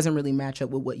brief doesn't really match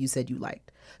up with what you said you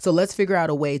liked. So let's figure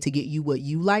out a way to get you what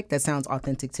you like that sounds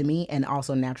authentic to me and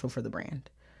also natural for the brand,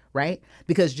 right?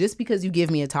 Because just because you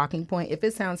give me a talking point, if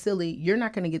it sounds silly, you're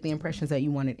not going to get the impressions that you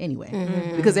wanted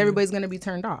anyway, because everybody's going to be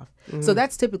turned off. So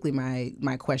that's typically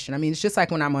my question. I mean, it's just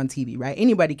like when I'm on TV, right?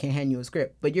 Anybody can hand you a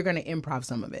script, but you're going to improv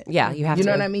some of it. Yeah, you have to. You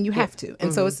know what I mean? You have to.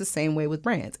 And so it's the same way with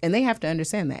brands. And they have to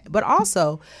understand that. But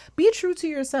also, be true to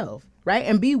yourself, right?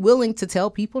 And be willing to tell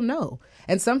people no.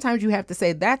 And sometimes you have to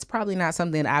say, that's probably not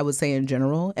something I would say in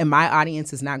general, and my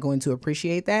audience is not going to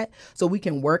appreciate that. So we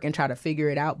can work and try to figure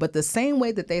it out. But the same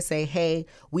way that they say, hey,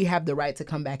 we have the right to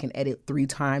come back and edit 3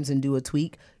 times and do a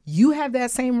tweak, you have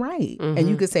that same right. And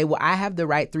you could say, well, I have the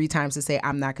right 3 times to say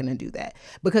I'm not going to do that.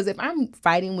 Because if I'm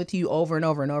fighting with you over and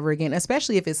over and over again,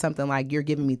 especially if it's something like you're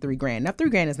giving me $3,000. Now,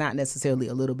 $3,000 is not necessarily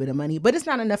a little bit of money, but it's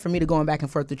not enough for me to go back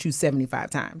and forth with you 75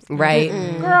 times. Right.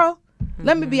 Girl,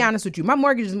 let me be honest with you. My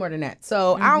mortgage is more than that.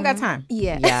 So I don't got time.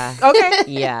 Yeah. Okay?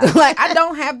 Yeah. Like, I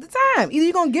don't have the time. Either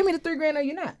you're going to give me the $3,000 or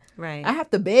you're not. Right. I have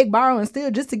to beg, borrow, and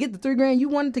steal just to get the $3,000 you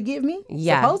wanted to give me.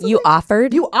 Yeah. Supposedly? You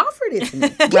offered? You offered it to me.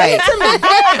 Give Right. it to me.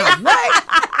 Damn. Like,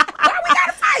 why we got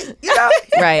to fight? You know?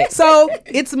 Right. So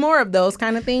it's more of those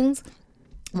kind of things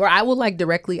where I will like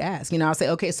directly ask. You know, I'll say,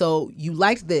 okay, so you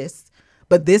liked this,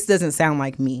 but this doesn't sound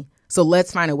like me. So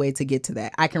let's find a way to get to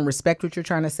that. I can respect what you're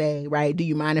trying to say, right? Do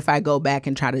you mind if I go back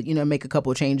and try to, you know, make a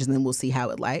couple of changes and then we'll see how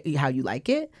you like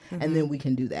it, and then we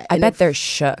can do that. I And bet they're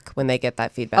shook when they get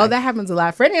that feedback. Oh, that happens a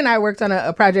lot. Freddie and I worked on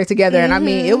a project together, and I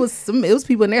mean, it was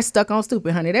people and they're stuck on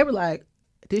stupid, honey. They were like,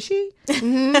 "Did she?"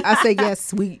 I said,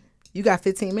 "Yes, you got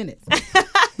 15 minutes.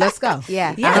 Let's go."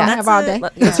 Yeah. I don't have all day.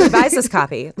 Let's revise this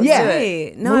copy. Let's do it.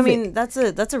 Right. No, I mean that's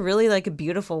a really like a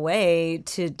beautiful way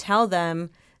to tell them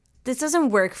this doesn't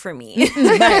work for me. Right.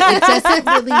 It doesn't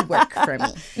really work for me.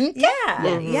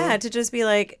 Okay. Yeah, to just be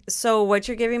like, so what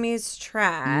you're giving me is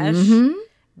trash,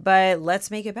 but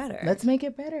let's make it better. Let's make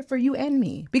it better for you and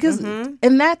me. Because,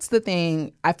 and that's the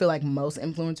thing I feel like most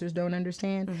influencers don't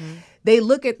understand. They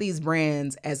look at these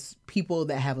brands as people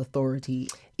that have authority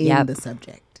in the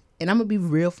subject. And I'm going to be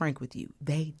real frank with you.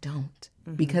 They don't.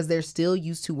 Because they're still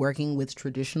used to working with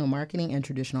traditional marketing and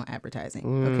traditional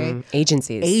advertising. Okay.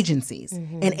 Agencies.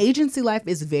 And agency life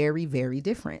is very, very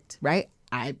different, right?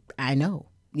 I know.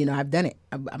 You know, I've done it.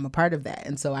 I'm a part of that.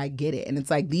 And so I get it. And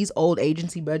it's like these old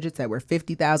agency budgets that were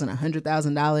 $50,000,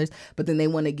 $100,000, but then they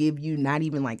want to give you not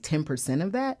even like 10%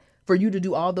 of that for you to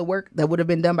do all the work that would have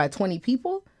been done by 20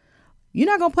 people. You're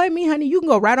not going to play me, honey. You can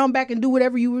go right on back and do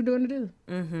whatever you were doing to do.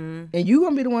 And you're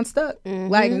going to be the one stuck.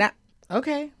 Like, not,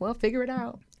 okay, well, figure it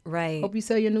out. Right. Hope you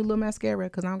sell your new little mascara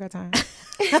because I don't got time.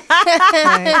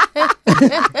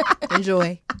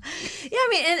 Enjoy. Yeah, I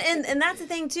mean, and that's the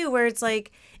thing too, where it's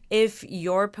like, if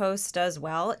your post does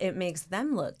well, it makes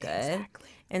them look good. Exactly.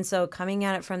 And so coming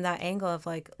at it from that angle of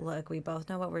like, look, we both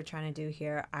know what we're trying to do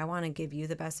here. I want to give you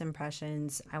the best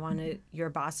impressions. I want your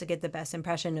boss to get the best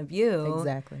impression of you.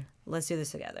 Exactly. Let's do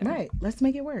this together. Right. Let's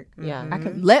make it work. Yeah.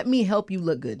 Let me help you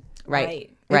look good. Right.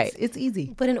 It's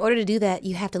easy. But in order to do that,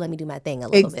 you have to let me do my thing a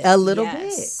little bit. A little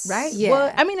Yes. bit, right? Yeah.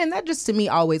 Well, I mean, and that just to me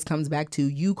always comes back to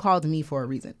you called me for a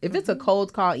reason. If it's a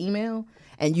cold call email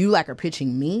and you like are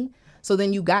pitching me, so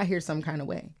then you got here some kind of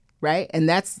way, right? And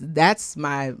that's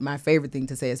my favorite thing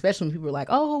to say, especially when people are like,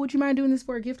 oh, would you mind doing this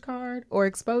for a gift card or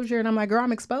exposure? And I'm like, girl,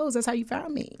 I'm exposed. That's how you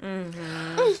found me.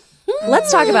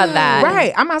 Let's talk about that.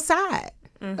 Right. I'm outside.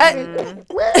 Let's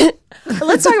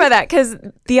talk about that, because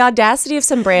the audacity of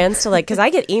some brands to like, because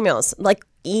I get emails like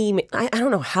email. I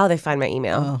don't know how they find my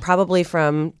email. Probably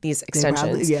from these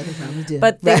extensions. They probably do.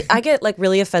 But I get like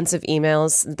really offensive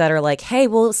emails that are like, hey,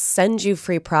 we'll send you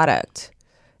free product.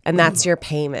 And that's your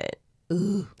payment.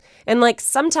 Ooh. And like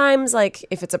sometimes like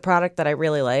if it's a product that I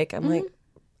really like, I'm like,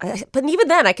 but even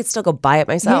then I could still go buy it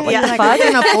myself. Yeah, like, I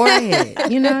can afford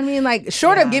it. You know what I mean? Like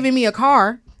short of giving me a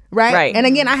car. Right. And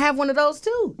again, I have one of those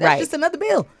too. That's just another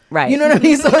bill. Right. You know what I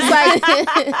mean? So it's like,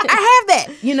 I have that.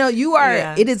 You know,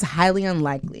 it is highly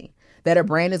unlikely that a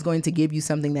brand is going to give you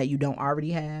something that you don't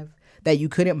already have, that you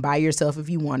couldn't buy yourself if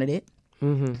you wanted it.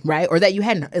 Mm-hmm. Right. Or that you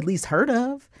hadn't at least heard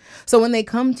of. So when they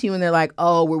come to you and they're like,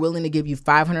 oh, we're willing to give you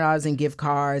 $500 in gift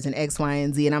cards and X, Y,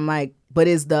 and Z. And I'm like, but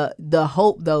is the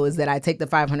hope, though, is that I take the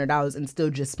 $500 and still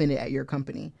just spend it at your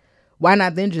company? Why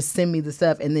not then just send me the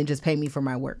stuff and then just pay me for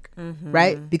my work,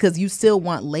 right? Because you still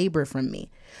want labor from me.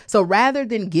 So rather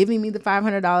than giving me the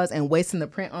 $500 and wasting the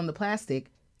print on the plastic,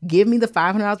 give me the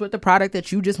 $500 worth of product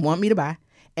that you just want me to buy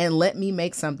and let me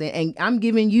make something. And I'm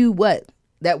giving you what?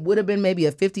 That would have been maybe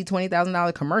a $50,000,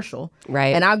 $20,000 commercial.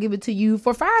 Right. And I'll give it to you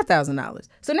for $5,000.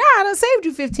 So now I done saved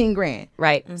you $15,000.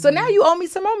 Right. So now you owe me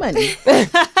some more money.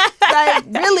 Like,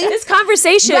 really? This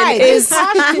conversation is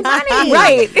cost you money.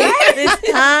 Right.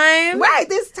 This time. Right,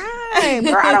 this time.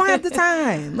 Girl, I don't have the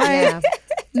time. Like,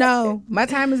 no, my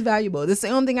time is valuable. This is the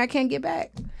only thing I can't get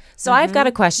back. So I've got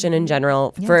a question in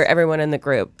general for everyone in the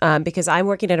group because I'm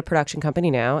working at a production company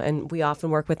now, and we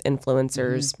often work with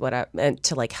influencers and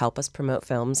to like help us promote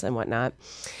films and whatnot.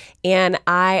 And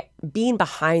being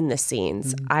behind the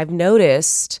scenes, I've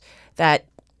noticed that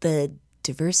the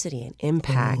diversity and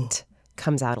impact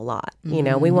comes out a lot. You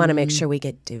know, we want to make sure we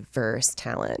get diverse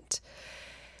talent,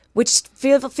 which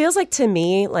feels like to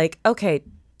me like, okay,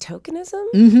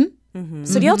 tokenism.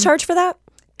 So do y'all charge for that?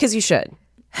 Because you should.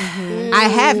 I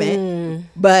haven't,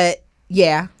 but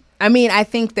yeah. I mean, I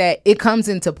think that it comes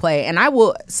into play, and I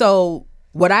will. So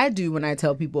what I do when I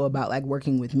tell people about like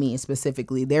working with me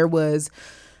specifically, there was,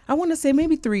 I want to say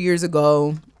maybe 3 years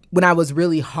ago when I was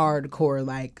really hardcore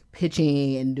like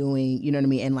pitching and doing, you know what I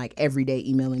mean, and like everyday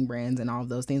emailing brands and all of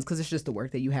those things because it's just the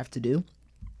work that you have to do.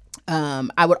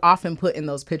 I would often put in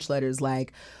those pitch letters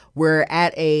like, we're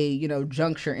at a, you know,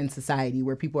 juncture in society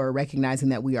where people are recognizing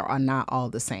that we are not all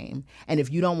the same. And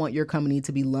if you don't want your company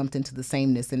to be lumped into the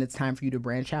sameness, then it's time for you to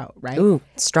branch out, right? Ooh,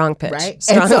 strong pitch. Right?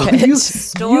 Strong pitch.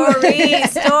 Story.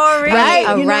 Right?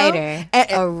 A writer.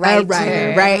 A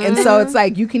writer, right? And so it's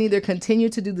like you can either continue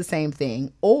to do the same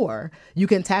thing or you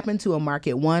can tap into a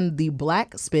market. One, the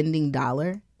black spending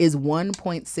dollar is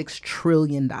 $1.6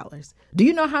 trillion. Do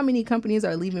you know how many companies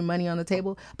are leaving money on the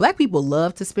table? Black people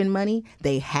love to spend money.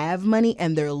 They have money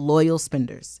and they're loyal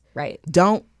spenders. Right.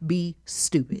 Don't be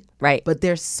stupid. Right. But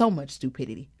there's so much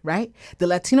stupidity, right? The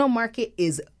Latino market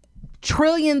is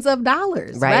trillions of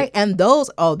dollars, right? And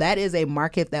that is a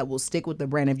market that will stick with the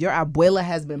brand. If your abuela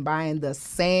has been buying the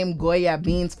same Goya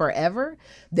beans forever,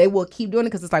 they will keep doing it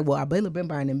because it's like, well, abuela been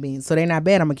buying them beans, so they're not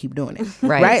bad. I'm gonna keep doing it,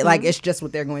 right? Like it's just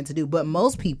what they're going to do. But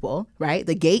most people, right,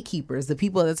 the gatekeepers, the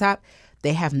people at the top,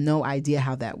 they have no idea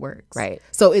how that works. Right.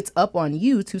 So it's up on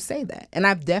you to say that. And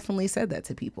I've definitely said that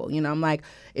to people. You know, I'm like,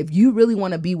 if you really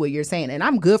want to be what you're saying, and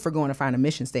I'm good for going to find a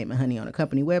mission statement, honey, on a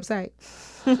company website.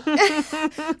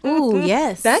 Ooh,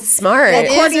 yes. That's smart.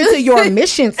 According to your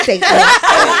mission statement.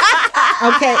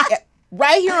 Okay.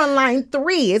 Right here on line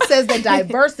 3, it says that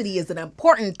diversity is an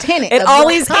important tenet. It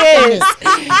always is.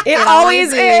 It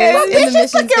always is. It's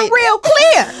just looking real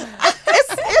clear.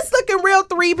 It's looking real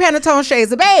 3 Pantone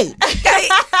shades of beige.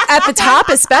 At the top,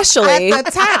 especially. At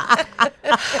the top.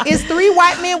 It's 3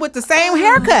 white men with the same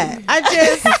haircut. I'm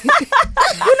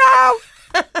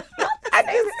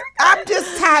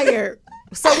just tired.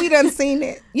 So we done seen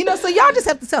it. You know, so y'all just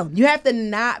have to tell them. You have to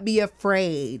not be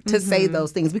afraid to say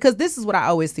those things because this is what I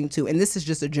always think too. And this is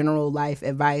just a general life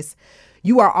advice.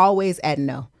 You are always at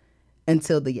no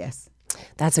until the yes.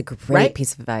 That's a great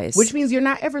piece of advice. Which means you're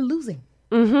not ever losing.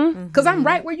 Because I'm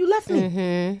right where you left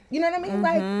me. You know what I mean?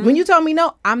 Like when you told me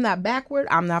no, I'm not backward,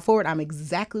 I'm not forward, I'm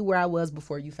exactly where I was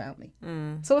before you found me.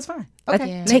 So it's fine.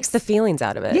 Okay. It takes the feelings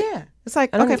out of it. Yeah. It's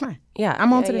like, okay, fine. Yeah.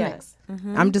 I'm on to the next.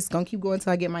 I'm just going to keep going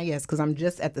until I get my yes because I'm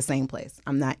just at the same place.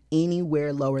 I'm not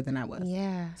anywhere lower than I was.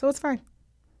 Yeah. So it's fine.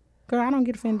 Girl, I don't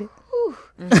get offended.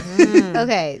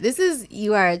 Okay,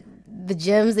 you are the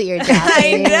gems that you're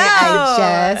dropping.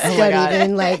 I just don't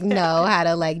even like know how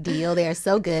to like deal. They are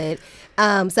so good.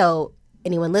 So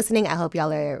anyone listening, I hope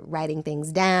y'all are writing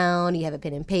things down. You have a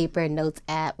pen and paper, notes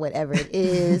app, whatever it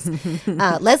is.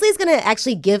 Leslie's going to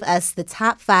actually give us the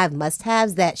top 5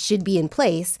 must-haves that should be in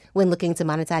place when looking to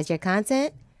monetize your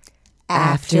content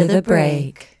after the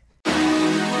break.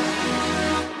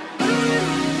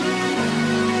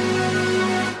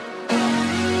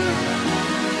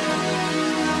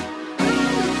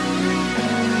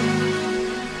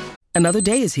 Another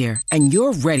day is here, and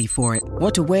you're ready for it.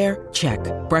 What to wear? Check.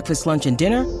 Breakfast, lunch, and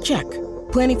dinner? Check.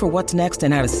 Planning for what's next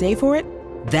and how to save for it?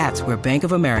 That's where Bank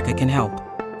of America can help.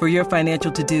 For your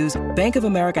financial to-dos, Bank of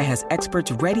America has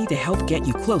experts ready to help get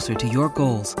you closer to your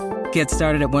goals. Get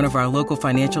started at one of our local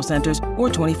financial centers or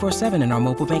 24/7 in our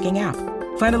mobile banking app.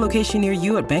 Find a location near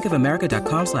you at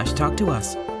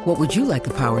bankofamerica.com/talktous. What would you like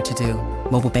the power to do?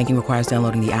 Mobile banking requires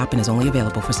downloading the app and is only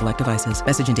available for select devices.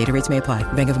 Message and data rates may apply.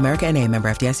 Bank of America N.A., member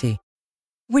FDIC.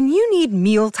 When you need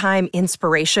mealtime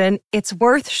inspiration, it's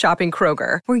worth shopping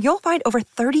Kroger, where you'll find over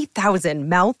 30,000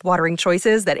 mouth-watering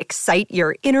choices that excite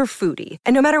your inner foodie.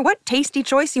 And no matter what tasty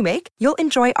choice you make, you'll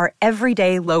enjoy our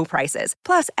everyday low prices,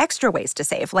 plus extra ways to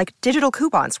save, like digital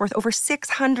coupons worth over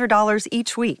 $600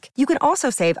 each week. You can also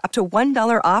save up to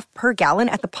 $1 off per gallon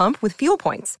at the pump with fuel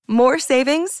points. More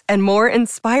savings and more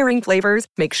inspiring flavors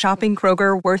make shopping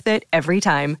Kroger worth it every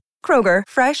time. Kroger,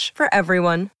 fresh for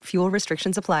everyone. Fuel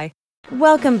restrictions apply.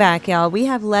 Welcome back, y'all. We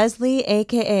have Leslie,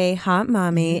 aka Hot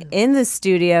Mommy, in the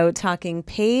studio talking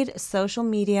paid social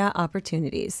media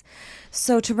opportunities.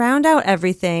 So to round out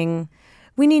everything,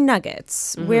 we need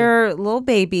nuggets. We're little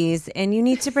babies, and you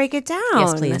need to break it down.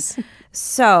 Yes, please.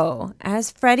 So,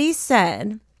 as Freddie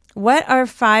said, what are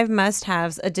 5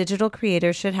 must-haves a digital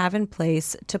creator should have in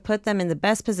place to put them in the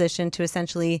best position to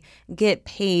essentially get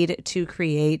paid to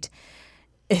create,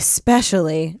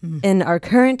 especially in our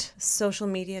current social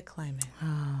media climate?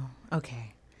 Oh,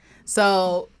 okay.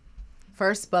 So,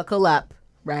 first, buckle up,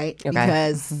 right? Okay.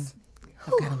 Because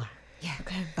I've got a lot. Yeah.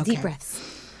 Okay. Deep breaths.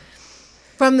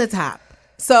 From the top.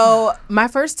 So, my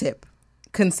first tip,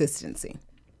 consistency,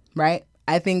 right?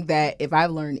 I think that if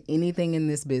I've learned anything in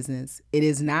this business, it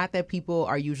is not that people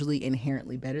are usually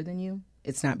inherently better than you.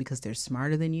 It's not because they're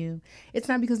smarter than you. It's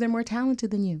not because they're more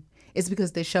talented than you. It's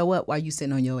because they show up while you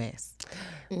sitting on your ass.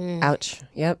 Ouch.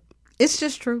 Yep. It's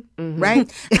just true, right?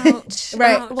 Ouch.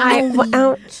 Right.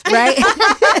 Ouch. Right?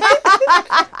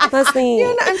 Leslie.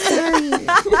 I'm sorry.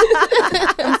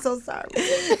 I'm so sorry.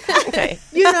 Okay.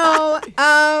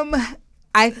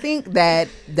 I think that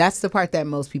that's the part that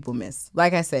most people miss.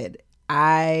 Like I said,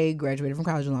 I graduated from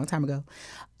college a long time ago.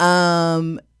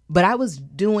 But I was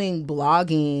doing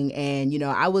blogging and,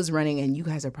 I was running, and you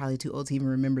guys are probably too old to even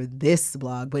remember this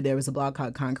blog, but there was a blog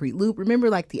called Concrete Loop. Remember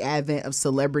like the advent of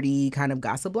celebrity kind of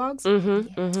gossip blogs?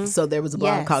 So there was a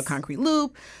blog called Concrete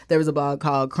Loop. There was a blog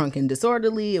called Crunk and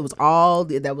Disorderly. It was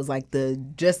that was like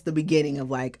just the beginning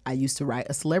of like, I used to write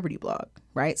a celebrity blog,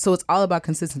 right? So it's all about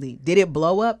consistency. Did it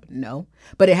blow up? No.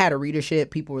 But it had a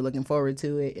readership. People were looking forward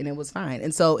to it, and it was fine.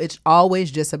 And so it's always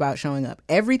just about showing up.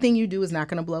 Everything you do is not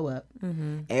going to blow up.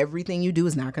 Everything you do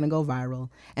is not going to go viral.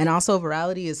 And also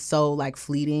virality is so like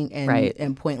fleeting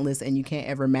and pointless, and you can't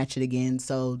ever match it again.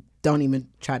 So don't even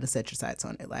try to set your sights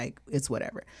on it. Like, it's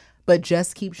whatever. But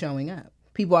just keep showing up.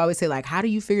 People always say, like, how do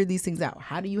you figure these things out?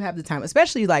 How do you have the time?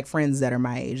 Especially like friends that are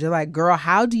my age. They're like, girl,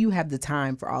 how do you have the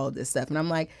time for all of this stuff? And I'm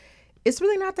like, it's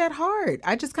really not that hard.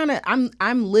 I just I'm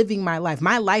living my life.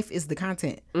 My life is the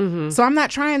content. So I'm not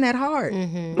trying that hard,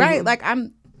 right? Like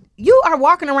you are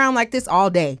walking around like this all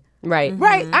day. Right.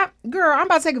 Right. I'm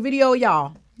about to take a video of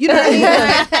y'all. You know what I mean?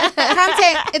 Like,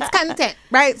 content, it's content,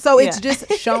 right? So it's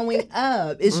just showing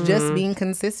up. It's just being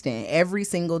consistent every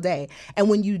single day. And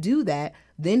when you do that,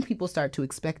 then people start to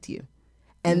expect you.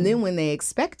 And then when they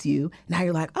expect you, now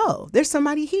you're like, oh, there's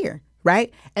somebody here.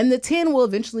 Right? And the 10 will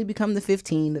eventually become the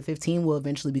 15. The 15 will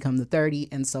eventually become the 30,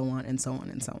 and so on and so on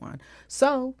and so on.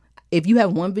 So if you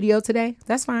have one video today,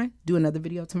 that's fine. Do another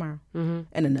video tomorrow and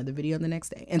another video the next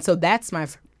day. And so that's my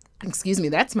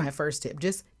first tip.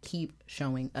 Just keep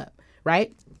showing up,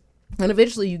 right? And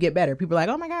eventually you get better. People are like,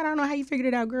 oh my God, I don't know how you figured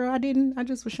it out, girl. I didn't. I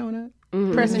just was showing up,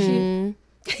 pressing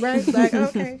shit. Right? Like,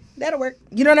 okay, that'll work.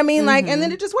 You know what I mean? Like, and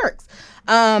then it just works.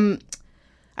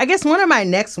 I guess one of my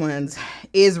next ones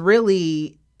is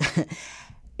really,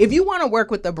 if you want to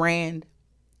work with a brand,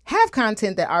 have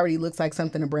content that already looks like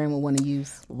something a brand will want to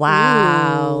use.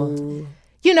 Wow. And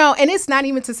it's not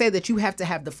even to say that you have to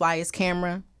have the flyest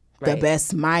camera, the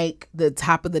best mic, the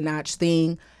top of the notch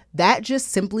thing. That just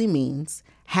simply means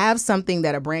have something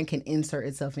that a brand can insert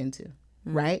itself into.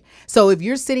 Right? So if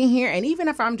you're sitting here, and even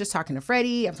if I'm just talking to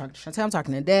Freddie, I'm talking to Chantel, I'm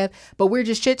talking to Dev, but we're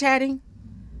just chit-chatting,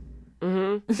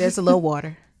 there's a little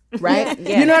water. Right?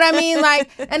 You know what I mean?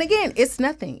 Like, and again, it's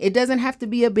nothing. It doesn't have to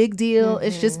be a big deal.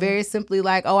 It's just very simply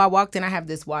like, oh, I walked in, I have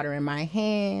this water in my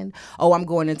hand. Oh, I'm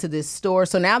going into this store.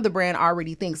 So now the brand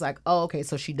already thinks like, oh, okay,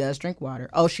 so she does drink water.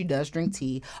 Oh, she does drink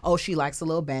tea. Oh, she likes a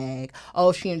little bag.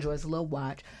 Oh, she enjoys a little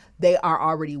watch. They are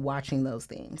already watching those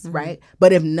things, right?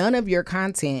 But if none of your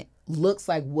content looks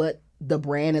like what the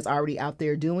brand is already out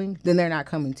there doing, then they're not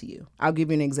coming to you. I'll give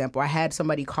you an example. I had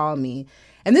somebody call me,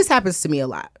 and this happens to me a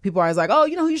lot. People are always like, oh,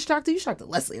 you know who you should talk to? You should talk to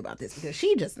Leslie about this because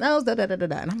she just knows,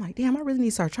 da-da-da-da-da. And I'm like, damn, I really need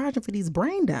to start charging for these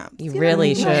brain dumps. You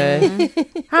really should.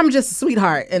 I'm just a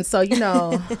sweetheart. And so,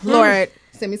 Lord,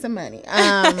 send me some money.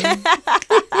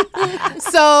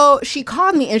 So she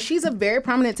called me, and she's a very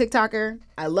prominent TikToker.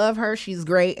 I love her. She's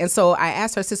great. And so I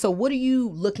asked her, I said, so what are you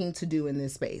looking to do in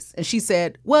this space? And she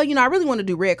said, well, I really want to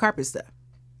do red carpet stuff.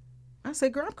 I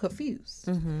said, girl, I'm confused.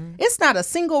 It's not a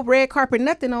single red carpet,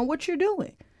 nothing on what you're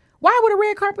doing. Why would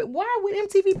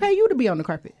MTV pay you to be on the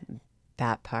carpet?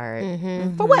 That part.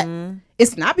 For what?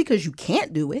 It's not because you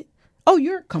can't do it. Oh,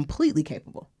 you're completely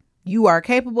capable. You are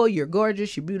capable. You're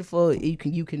gorgeous. You're beautiful.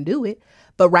 You can do it.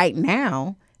 But right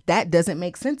now, that doesn't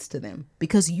make sense to them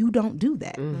because you don't do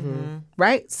that.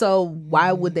 Right? So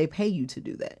why would they pay you to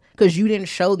do that? Because you didn't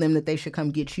show them that they should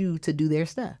come get you to do their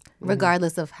stuff.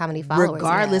 Regardless of how many followers.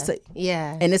 Regardless of,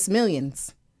 yeah. And it's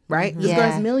millions, right? This girl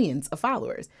has millions of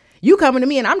followers. You coming to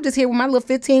me and I'm just here with my little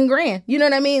 15 grand. You know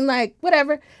what I mean? Like,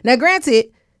 whatever. Now,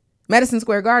 granted, Madison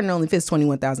Square Garden only fits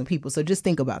 21,000 people. So just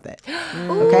think about that.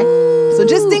 Okay? So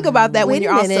just think about that when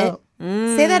you're also...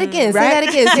 Say that again. Right? Say that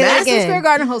again. Say that Madison again. Square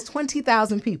Garden hosts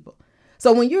 20,000 people.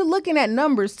 So when you're looking at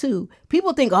numbers too,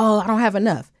 people think, oh, I don't have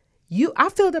enough. I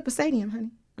filled up a stadium,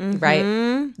 honey. Right.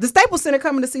 The Staples Center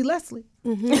coming to see Leslie.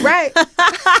 Right.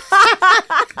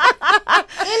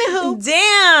 Anywho.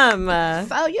 Damn.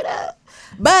 So,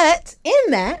 But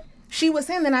in that, she was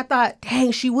saying that I thought,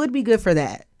 dang, she would be good for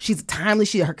that. She's timely.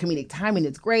 Her comedic timing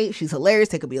is great. She's hilarious.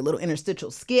 There could be a little interstitial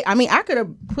skit. I mean, I could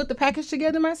have put the package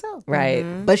together myself. Right.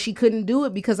 But she couldn't do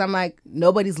it because I'm like,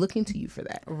 nobody's looking to you for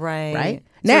that. Right.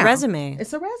 It's a resume.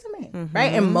 It's a resume.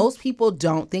 Right. And most people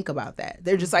don't think about that.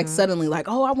 They're just like suddenly like,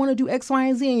 oh, I want to do X, Y,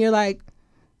 and Z. And you're like,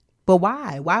 but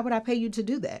why? Why would I pay you to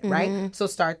do that? Right. So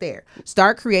start there.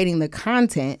 Start creating the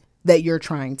content that you're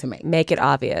trying to make. Make it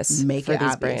obvious Make for it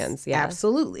these obvious. brands. Yeah.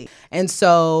 Absolutely. And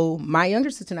so my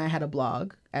younger sister and I had a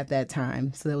blog at that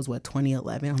time. So that was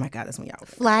 2011. Oh my God, that's when y'all were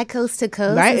Fly coast to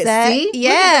coast. right? Is that? See?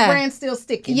 Yeah. Look at the brand still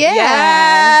sticking. Yeah.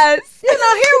 Yes. Here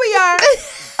we are.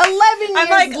 11 years I'm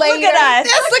like, later. look at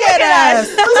us. Look at us.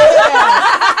 Look at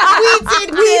us.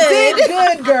 We did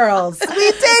good, girls.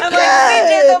 We did I'm good. like, we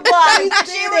did the blog. We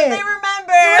She did would it. they remember.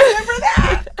 Remember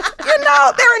that?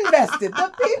 They're invested.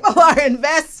 The people are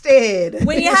invested.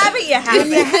 When you have it, you have it.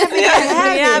 When you have it, you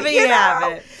have it. You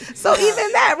have it. So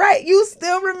even that, right? You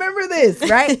still remember this,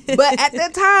 right? But at the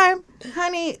time,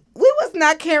 honey, we was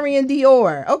not carrying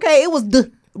Dior. Okay, it was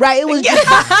right. It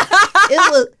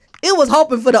was it was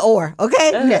hoping for the or.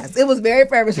 Okay, yes, it was very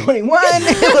Forever 21.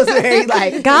 It was very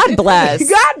like God bless.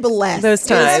 God bless Those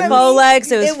You know times. what I mean?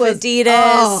 Rolex, it was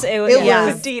Adidas.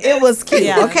 It was cute.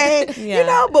 Yeah. Okay,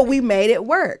 Yeah. but we made it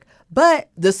work. But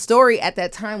the story at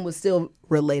that time was still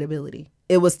relatability.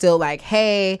 It was still like,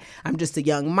 hey, I'm just a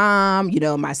young mom.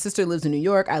 My sister lives in New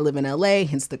York. I live in LA,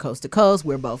 hence the coast to coast.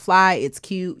 We're both fly. It's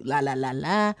cute. La, la, la,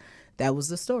 la. That was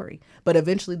the story. But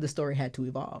eventually the story had to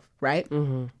evolve, right?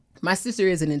 Mm-hmm. My sister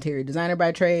is an interior designer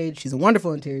by trade. She's a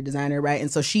wonderful interior designer, right?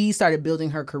 And so she started building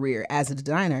her career as a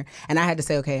designer. And I had to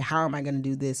say, okay, how am I going to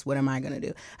do this? What am I going to do?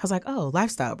 I was like, oh,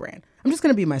 lifestyle brand. I'm just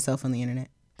going to be myself on the internet.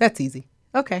 That's easy.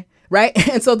 Okay. Right.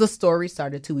 And so the story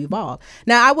started to evolve.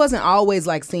 Now, I wasn't always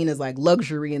like seen as like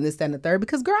luxury and this, that, and the third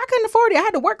because, girl, I couldn't afford it. I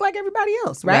had to work like everybody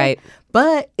else. Right.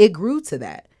 But it grew to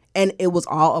that. And it was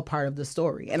all a part of the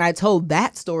story. And I told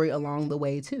that story along the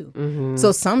way, too. Mm-hmm.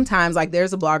 So sometimes, like,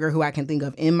 there's a blogger who I can think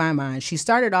of in my mind. She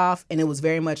started off, and it was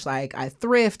very much like, I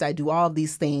thrift, I do all of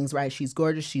these things, right? She's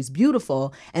gorgeous, she's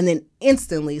beautiful. And then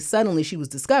suddenly, she was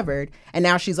discovered. And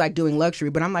now she's, like, doing luxury.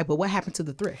 But I'm like, but what happened to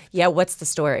the thrift? Yeah, what's the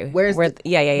story? Where'd it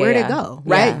go,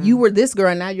 right? Yeah. You were this girl,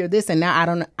 and now you're this, and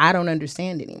now I don't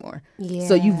understand anymore. Yeah.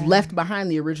 So you've left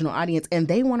behind the original audience, and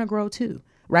they want to grow, too,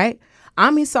 right?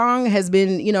 Ami Song has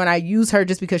been, and I use her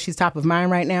just because she's top of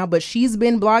mind right now, but she's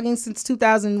been blogging since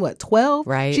 2012?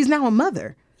 Right. She's now a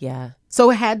mother. Yeah. So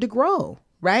it had to grow,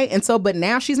 right? And so, but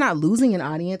now she's not losing an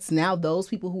audience. Now those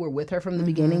people who were with her from the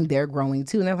beginning, they're growing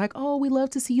too. And they're like, oh, we love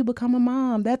to see you become a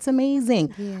mom. That's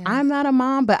amazing. Yeah. I'm not a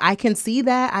mom, but I can see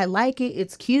that. I like it.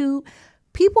 It's cute.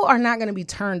 People are not going to be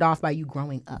turned off by you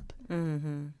growing up,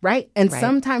 right? And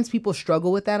sometimes people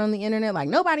struggle with that on the internet. Like,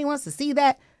 nobody wants to see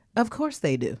that. Of course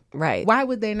they do. Right. Why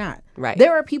would they not? Right.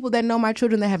 There are people that know my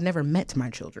children that have never met my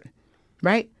children.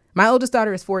 Right. My oldest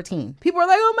daughter is 14. People are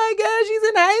like, oh my gosh, she's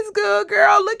in high school,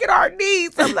 girl. Look at our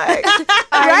niece. I'm like,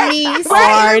 our niece.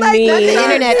 Right? Our niece. The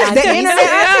internet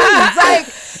aunties. Like,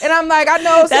 And I'm like, I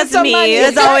know. That's me. Money.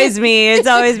 It's always me. It's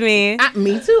always me.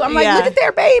 Me too. I'm like, look at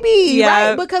their baby,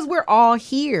 right? Because we're all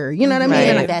here. You know what I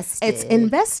mean? Invested. It's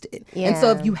invested. Yeah. And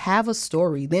so if you have a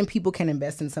story, then people can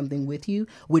invest in something with you,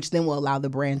 which then will allow the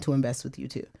brand to invest with you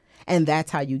too. And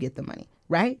that's how you get the money,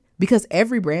 right? Because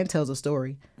every brand tells a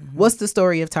story. What's the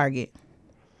story of Target?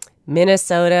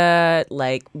 Minnesota,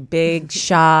 like big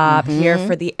shop, here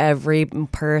for the every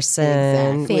person.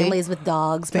 Exactly. Families with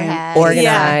dogs, perhaps.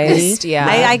 Organized, yeah.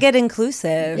 I get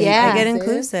inclusive. Yeah. I get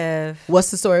inclusive.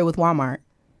 What's the story with Walmart?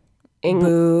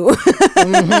 Boo.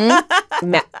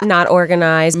 Not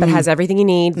organized, but has everything you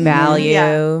need, value.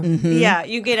 Yeah,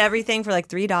 you get everything for like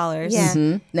 $3.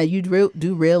 Yeah. Now, you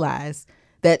do realize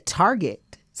that Target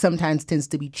sometimes tends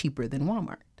to be cheaper than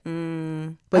Walmart.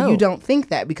 But you don't think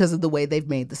that because of the way they've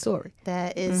made the story.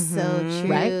 That is so true.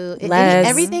 Right?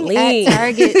 Everything at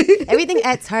Target, everything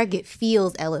at Target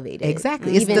feels elevated.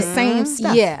 Exactly. It's the same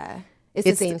stuff. Yeah. It's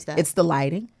the same stuff. It's the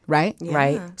lighting, right?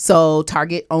 Right. So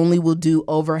Target only will do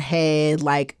overhead,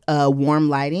 like warm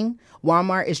lighting.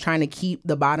 Walmart is trying to keep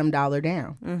the bottom dollar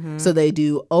down. So they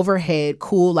do overhead,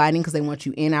 cool lighting because they want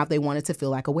you in, out. They want it to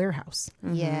feel like a warehouse.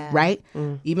 Yeah. Right?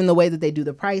 Even the way that they do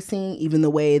the pricing, even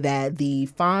the way that the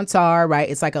fonts are, right?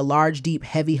 It's like a large, deep,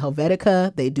 heavy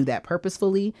Helvetica. They do that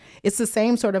purposefully. It's the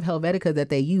same sort of Helvetica that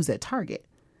they use at Target.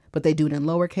 But they do it in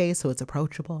lowercase, so it's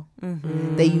approachable.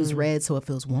 They use red, so it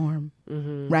feels warm,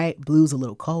 right? Blue's a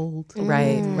little cold.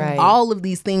 Right. All of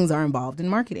these things are involved in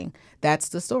marketing. That's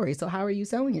the story. So how are you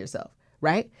selling yourself,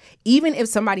 right? Even if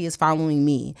somebody is following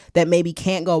me that maybe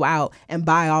can't go out and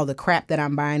buy all the crap that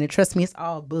I'm buying, and trust me, it's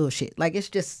all bullshit. Like, it's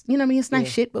just, you know what I mean? It's nice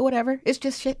shit, but whatever. It's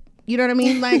just shit. You know what I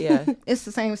mean? Like, it's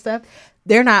the same stuff.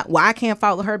 They're not, well, I can't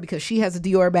follow her because she has a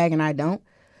Dior bag and I don't.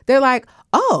 They're like,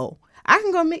 oh, I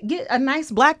can go get a nice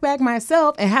black bag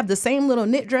myself and have the same little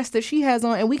knit dress that she has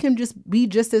on, and we can just be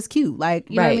just as cute. Like,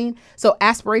 you know what I mean? So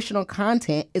aspirational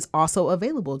content is also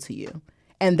available to you.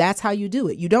 And that's how you do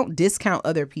it. You don't discount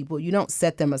other people. You don't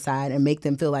set them aside and make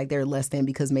them feel like they're less than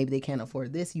because maybe they can't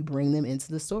afford this. You bring them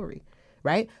into the story,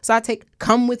 right? So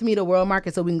come with me to World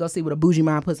Market so we can go see what a bougie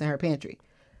mom puts in her pantry.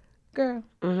 Girl,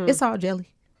 it's all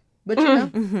jelly. But you know,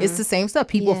 it's the same stuff.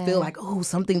 People feel like, oh,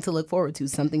 something to look forward to,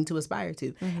 something to aspire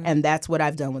to. And that's what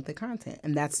I've done with the content.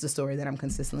 And that's the story that I'm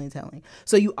consistently telling.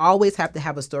 So you always have to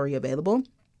have a story available.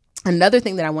 Another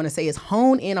thing that I want to say is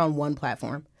hone in on one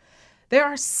platform. There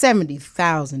are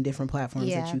 70,000 different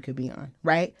platforms that you could be on,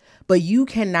 right? But you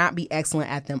cannot be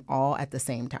excellent at them all at the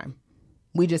same time.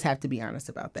 We just have to be honest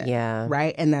about that. Yeah.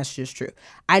 Right? And that's just true.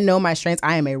 I know my strengths.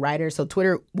 I am a writer, so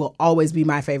Twitter will always be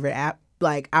my favorite app.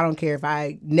 Like, I don't care if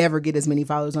I never get as many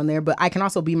followers on there, but I can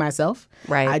also be myself.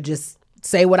 Right. I just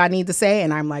say what I need to say,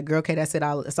 and I'm like, girl, okay, that's it.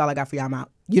 That's all I got for you. I'm out.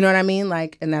 You know what I mean?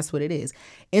 Like, and that's what it is.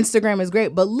 Instagram is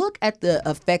great, but look at the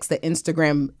effects that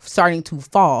Instagram starting to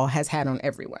fall has had on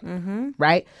everyone,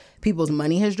 right? People's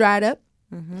money has dried up.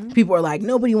 People are like,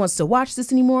 nobody wants to watch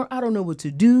this anymore. I don't know what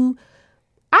to do.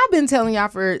 I've been telling y'all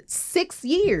for 6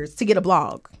 years to get a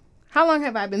blog. How long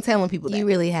have I been telling people that? You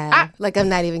really have. I'm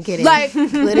not even kidding. Like,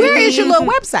 where is your little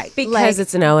website? Because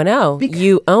it's an O&O.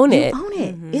 You own it. You own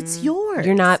it. It's yours.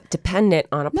 You're not dependent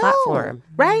on a platform.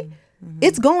 Right?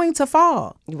 It's going to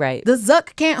fall. Right. The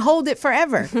Zuck can't hold it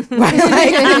forever.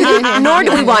 Right? Nor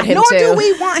do we want him to. Nor do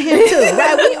we want him to.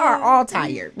 Right? We are all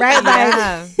tired. Right?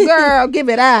 Like, girl, give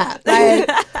it up. Like,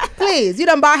 please, you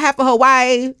done bought half of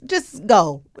Hawaii. Just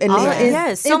go. And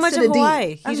Yes, so much of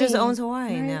Hawaii. I He just mean, owns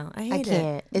Hawaii now. I hate it. I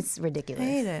can't. It's ridiculous. I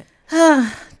hate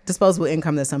it. Disposable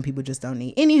income that some people just don't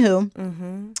need.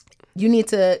 Anywho, you need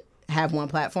to have one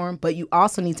platform, but you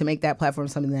also need to make that platform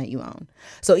something that you own.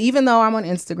 So even though I'm on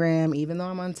Instagram, even though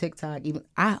I'm on TikTok,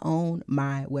 I own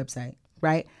my website,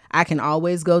 right? I can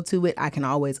always go to it. I can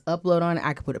always upload on it.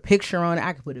 I can put a picture on it.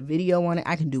 I can put a video on it.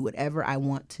 I can do whatever I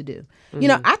want to do. You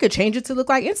know, I could change it to look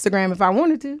like Instagram if I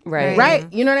wanted to.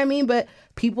 Right? You know what I mean? But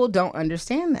people don't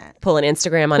understand that. Pull an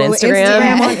Instagram on Pull Instagram.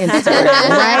 Instagram on Instagram,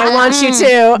 right? I want you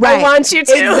to. Right. I want you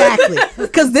to. Exactly.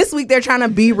 Because this week they're trying to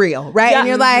be real, right? And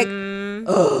you're like,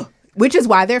 ugh. Which is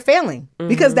why they're failing.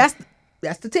 Because that's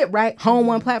the tip, right? Hone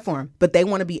one platform. But they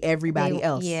want to be everybody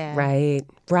else. Yeah. Right.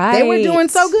 They were doing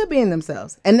so good being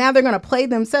themselves. And now they're going to play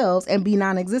themselves and be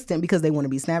non-existent because they want to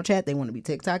be Snapchat. They want to be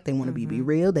TikTok. They want to be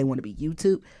Real. They want to be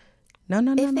YouTube.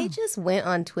 No. If they just went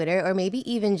on Twitter, or maybe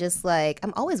even just like,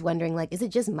 I'm always wondering, like, is it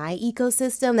just my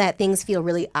ecosystem that things feel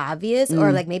really obvious?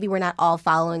 Or like maybe we're not all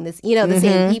following this, the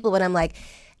same people. But I'm like,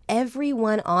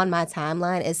 everyone on my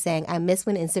timeline is saying, I miss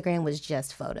when Instagram was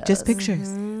just photos. Just pictures.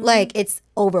 Like, it's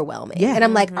overwhelming. Yeah. And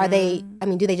I'm like,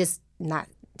 do they just not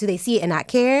do they see it and not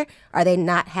care? Are they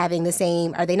not having the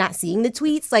same? Are they not seeing the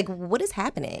tweets? Like, what is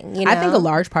happening? You know? I think a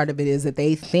large part of it is that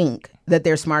they think that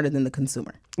they're smarter than the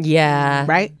consumer. Yeah.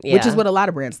 Right? Yeah. Which is what a lot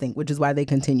of brands think, which is why they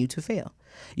continue to fail.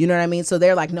 You know what I mean? So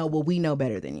they're like, no, well, we know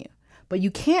better than you. But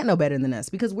you can't know better than us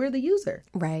because we're the user.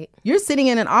 Right. You're sitting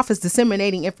in an office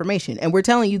disseminating information, and we're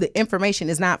telling you the information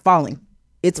is not falling.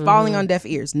 It's falling on deaf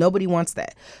ears. Nobody wants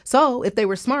that. So if they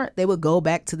were smart, they would go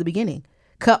back to the beginning,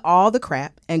 cut all the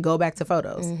crap, and go back to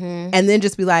photos. And then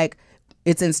just be like,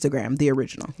 it's Instagram, the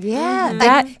original. Yeah.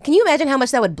 Like, can you imagine how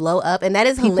much that would blow up? And that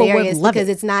is People would hilarious love because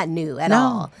it. it's not new at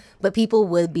all. But people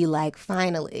would be like,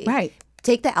 finally. Right.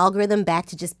 Take the algorithm back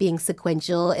to just being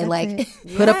sequential and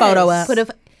Put a photo up.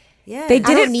 Yeah. They did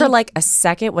don't it for need- like a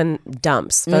second when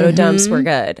photo dumps were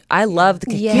good. I love the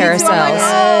carousels.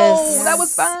 Oh, that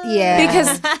was fun. Yeah.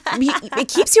 Because it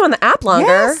keeps you on the app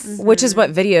longer, which is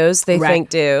what videos they Right. think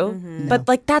do. But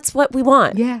like that's what we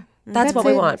want. Yeah. That's what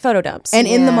we it. want. Photo dumps. And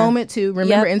in the Yeah. moment too.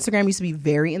 Remember, Yep. Instagram used to be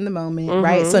very in the moment,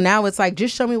 right? So now it's like,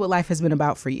 just show me what life has been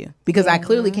about for you, because I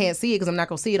clearly can't see it because I'm not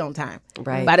gonna see it on time.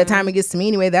 Right. By the time it gets to me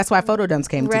anyway, that's why photo dumps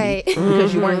came Right. to be,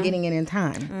 because you weren't getting it in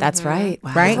time. That's right.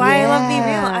 Right? That's why I love Be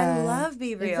Real. I love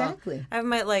Be Real. Exactly. I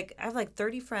have like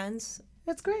 30 friends,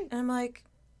 That's great. and I'm like,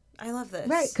 I love this.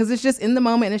 Right, because it's just in the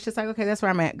moment, and it's just like, okay, that's where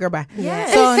I'm at. Girl, bye.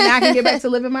 Yes. So now I can get back to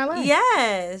living my life.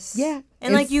 Yes. Yeah.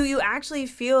 And like It's- you actually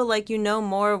feel like you know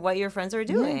more of what your friends are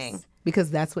doing. Yes. Because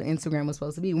that's what Instagram was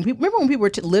supposed to be. Remember when people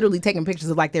were literally taking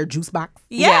pictures of like their juice box?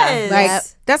 Yes. Like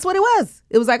that's what it was.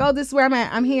 It was like, oh, this is where I'm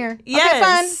at. I'm here.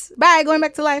 Yes. Okay, fun. Bye. Going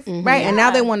back to life. Right. And now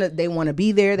they want to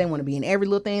be there. They want to be in every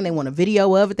little thing. They want a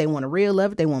video of it. They want a reel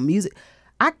of it. They want music.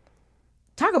 I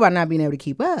talk about not being able to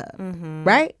keep up.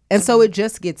 Right. And so it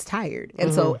just gets tired.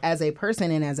 And so as a person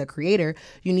and as a creator,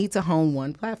 you need to hone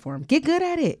one platform. Get good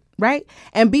at it. Right.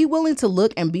 And be willing to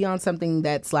look and be on something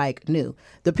that's like new.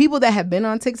 The people that have been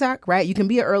on TikTok, right? You can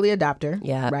be an early adopter.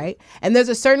 Yeah. Right. And there's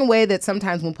a certain way that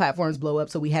sometimes when platforms blow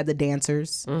up, so we had the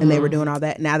dancers and they were doing all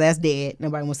that. Now that's dead.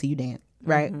 Nobody wants to see you dance.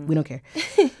 Right. We don't care.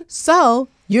 So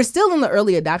you're still in the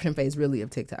early adoption phase, really,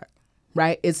 of TikTok.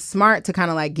 Right. It's smart to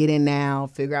kind of like get in now,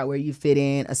 figure out where you fit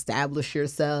in, establish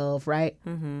yourself. Right.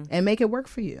 And make it work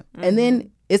for you. And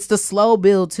then it's the slow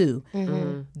build too.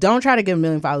 Don't try to get 1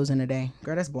 million followers in a day.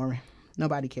 Girl, that's boring.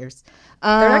 Nobody cares.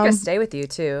 They're not going to stay with you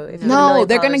too. If you no, get 1 million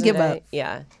they're gonna followers in give a day. up.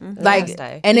 Yeah. Like,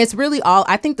 Stay. and it's really all,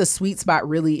 I think the sweet spot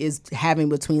really is having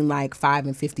between like 5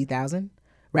 and 50,000,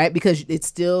 right? Because it's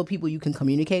still people you can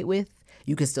communicate with.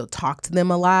 You can still talk to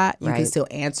them a lot. You can Right. still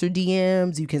answer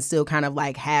DMs. You can still kind of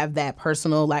like have that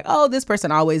personal, like, oh, this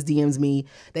person always DMs me.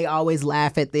 They always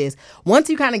laugh at this.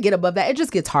 Once you kind of get above that, it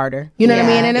just gets harder. You know what I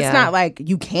mean? And it's Yeah. not like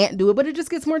you can't do it, but it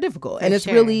just gets more difficult. And it's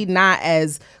really not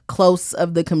as close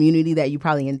of the community that you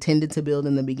probably intended to build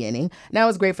in the beginning. Now,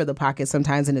 it's great for the pocket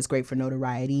sometimes, and it's great for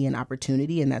notoriety and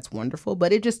opportunity, and that's wonderful.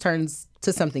 But it just turns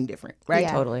to something different, right?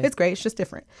 Yeah. Totally. It's great. It's just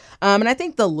different. And I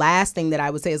think the last thing that I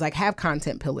would say is like have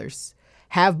content pillars.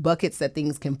 Have buckets that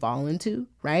things can fall into,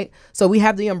 right? So we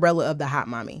have the umbrella of the hot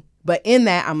mommy. But in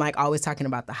that, I'm like always talking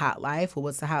about the hot life. Well,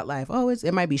 what's the hot life? Oh,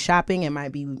 it might be shopping. It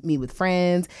might be me with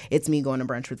friends. It's me going to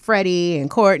brunch with Freddie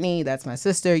and Courtney. That's my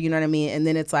sister. You know what I mean? And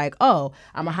then it's like, oh,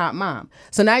 I'm a hot mom.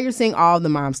 So now you're seeing all the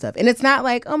mom stuff. And it's not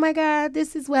like, oh my God,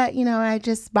 this is what, I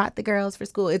just bought the girls for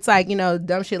school. It's like,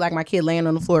 dumb shit like my kid laying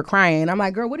on the floor crying. I'm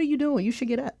like, girl, what are you doing? You should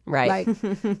get up. Right.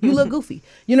 Like, you look goofy.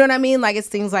 You know what I mean? Like, it's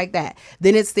things like that.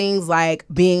 Then it's things like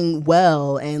being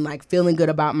well and like feeling good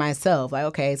about myself. Like,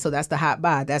 okay, so that's the hot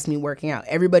bod. That's me working out.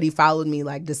 Everybody followed me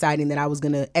like deciding that I was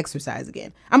going to exercise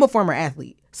again. I'm a former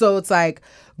athlete. So it's like,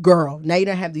 girl, now you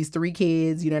don't have these 3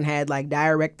 kids. You don't had like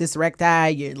directus recti.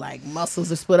 Your like muscles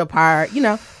are split apart.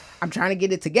 I'm trying to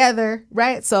get it together,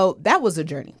 right? So that was a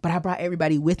journey. But I brought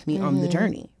everybody with me on the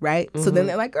journey, right? So then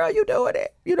they're like, girl, you doing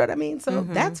it. You know what I mean? So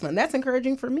that's fun. That's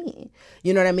encouraging for me.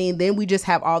 You know what I mean? Then we just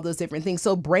have all those different things.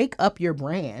 So break up your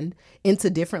brand into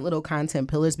different little content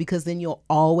pillars, because then you'll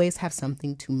always have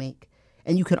something to make.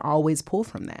 And you can always pull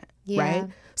from that, right?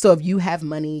 So if you have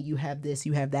money, you have this,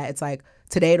 you have that. It's like,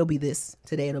 today it'll be this,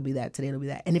 today it'll be that, today it'll be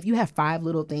that. And if you have 5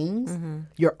 little things,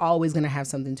 you're always going to have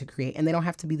something to create. And they don't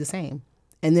have to be the same.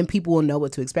 And then people will know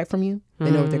what to expect from you. They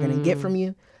know what they're going to get from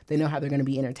you. They know how they're going to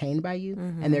be entertained by you.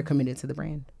 And they're committed to the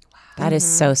brand. That is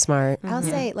so smart. I'll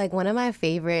say, like, one of my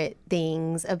favorite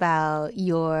things about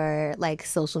your, like,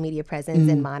 social media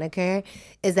presence and moniker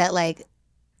is that, like,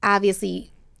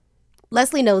 obviously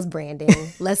Leslie knows branding.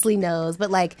 Leslie knows.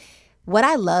 But, like, what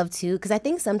I love, too, because I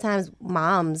think sometimes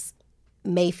moms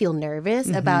may feel nervous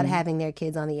about having their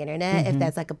kids on the internet if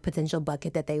that's like a potential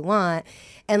bucket that they want.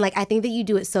 And like I think that you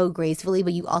do it so gracefully,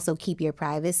 but you also keep your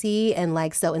privacy. And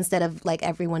like so instead of like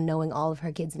everyone knowing all of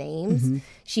her kids' names,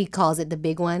 she calls it the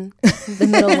big one, the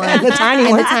middle one, the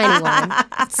tiny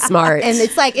one. Smart. And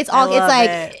it's like it's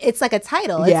like a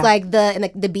title. It's like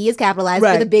the B is capitalized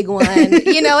for the big one.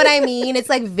 You know what I mean? It's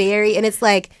like and it's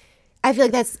like I feel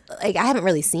like that's like I haven't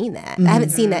really seen that. I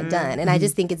haven't seen that done, and I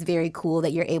just think it's very cool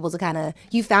that you're able to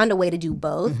you found a way to do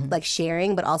both, like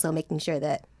sharing, but also making sure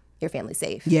that your family's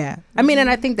safe. Yeah, I mean, and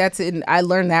I think I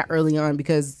learned that early on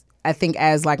because I think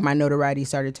as like my notoriety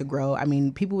started to grow, I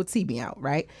mean, people would see me out,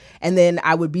 right? And then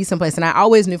I would be someplace, and I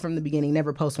always knew from the beginning,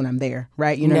 never post when I'm there,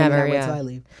 right? You know, never wait till I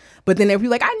leave. But then they'd be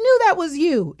like, I knew that was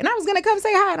you, and I was gonna come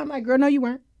say hi, and I'm like, girl, no, you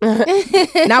weren't.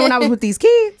 Not when I was with these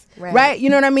kids, right?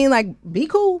 You know what I mean? Like, be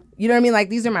cool. You know what I mean? Like,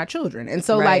 these are my children. And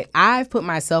so, like, I've put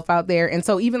myself out there. And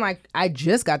so, even like, I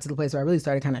just got to the place where I really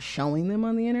started kind of showing them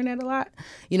on the internet a lot.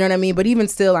 You know what I mean? But even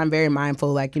still, I'm very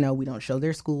mindful. Like, you know, we don't show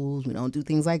their schools. We don't do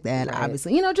things like that,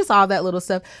 obviously. You know, just all that little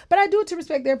stuff. But I do it to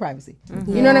respect their privacy.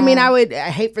 You know what I mean?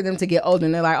 I hate for them to get older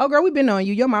and they're like, oh, girl, we've been on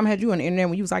you. Your mom had you on the internet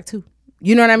when you was like 2.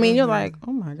 You know what I mean? You're like,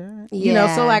 oh, my God. You know,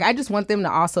 so, like, I just want them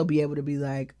to also be able to be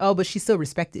like, oh, but she still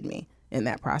respected me in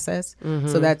that process.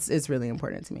 So it's really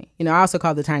important to me. You know, I also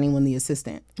call the tiny one the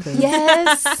assistant.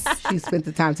 Yes. She spent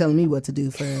the time telling me what to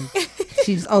do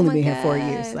she's only been here 4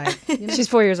 years. Like, you know? She's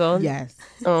 4 years old? Yes.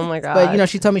 Oh my God. But, you know,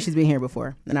 she told me she's been here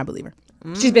before, and I believe her.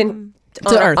 She's been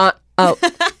to Earth.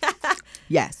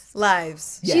 Yes.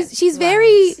 Lives. Yes. She's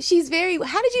very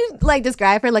how did you like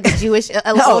describe her, like a Jewish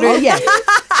older? Oh, yeah.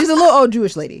 She's a little old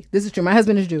Jewish lady. This is true. My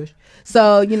husband is Jewish.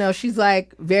 So, you know, she's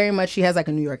like very much, she has like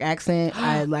a New York accent.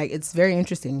 It's very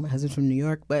interesting. My husband's from New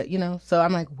York, but you know, so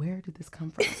I'm like, where did this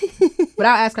come from? But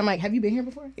I'll ask her, I'm like, have you been here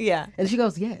before? Yeah. And she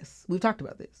goes, yes, we've talked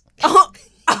about this. And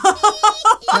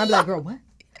I'm like, girl, what?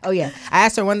 Oh yeah. I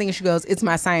asked her one thing and she goes, it's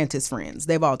my scientist friends.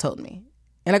 They've all told me.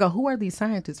 And I go, who are these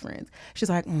scientist friends? She's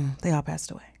like, they all passed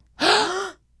away.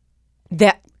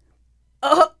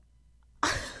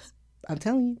 I'm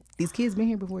telling you, these kids been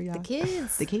here before, y'all. The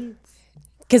kids.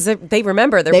 Because they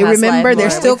remember their they past remember life they're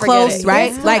more. still close,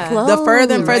 right? Yeah. Like Close. the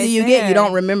further and further Right you there. get, you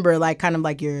don't remember like kind of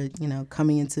like your, you know,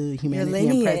 coming into humanity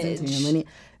and presence and your lineage.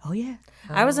 Oh yeah.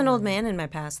 I was an old man in my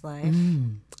past life.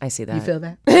 I see that. You feel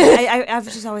that? I've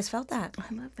just always felt that.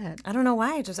 I love that. I don't know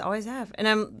why. I just always have. And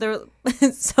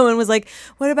someone was like,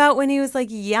 "What about when he was like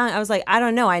young?" I was like, "I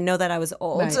don't know. I know that I was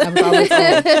old. Right. I was always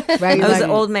old. Right? I was Like, an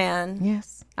old man."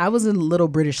 Yes. I was a little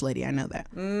British lady. I know that.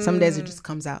 Some days it just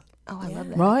comes out. Oh, I love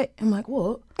that. Right? I'm like,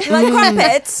 what? You like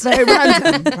crumpets? Very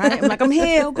random, right? I'm like, I'm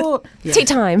here. Oh, good. Yeah. Tea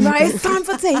time. Right, it's time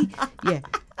for tea. Yeah.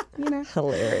 You know,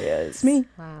 Hilarious. it's me.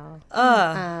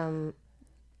 Wow.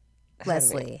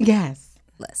 Leslie. Yes.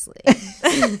 Leslie.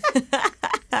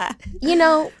 You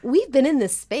know, we've been in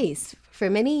this space for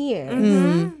many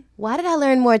years. Why did I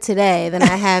learn more today than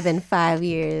I have in 5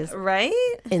 years Right?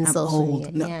 in social old.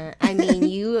 media? No. Yeah. I mean,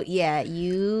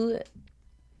 you.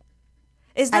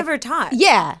 It's never taught.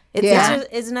 Yeah.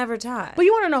 It's never taught. But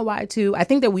you want to know why, too? I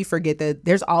think that we forget that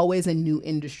there's always a new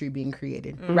industry being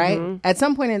created, right? At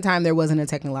some point in time, there wasn't a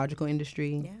technological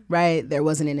industry, right? There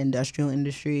wasn't an industrial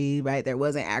industry, right? There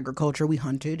wasn't agriculture. We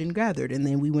hunted and gathered, and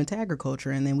then we went to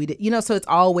agriculture, and then we did, you know, so it's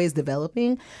always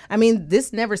developing. I mean,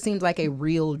 this never seemed like a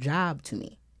real job to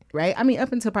me, right? I mean,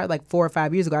 up until probably like 4 or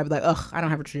 5 years ago, I'd be like, ugh, I don't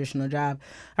have a traditional job.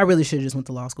 I really should have just went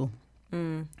to law school.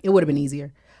 It would have been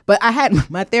easier. But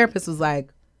my therapist was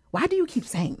like, why do you keep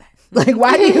saying that? Like,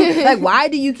 why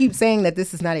do you keep saying that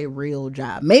this is not a real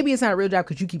job? Maybe it's not a real job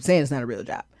because you keep saying it's not a real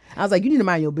job. I was like, you need to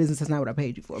mind your business. That's not what I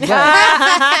paid you for. But,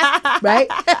 right?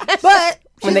 But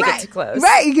When they get too close.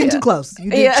 Right, you get too close.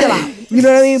 You get chill out. You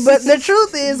know what I mean? But the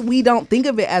truth is, we don't think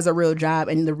of it as a real job.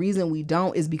 And the reason we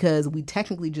don't is because we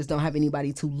technically just don't have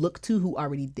anybody to look to who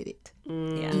already did it.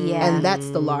 Yeah. And that's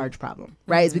the large problem,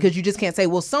 right? It's because you just can't say,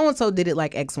 well, so-and-so did it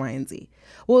like X, Y, and Z.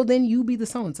 Well, then you be the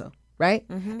so-and-so, right?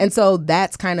 And so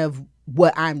that's kind of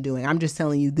what I'm doing. I'm just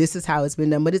telling you, this is how it's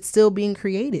been done, but it's still being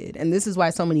created. And this is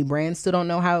why so many brands still don't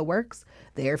know how it works.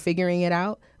 They're figuring it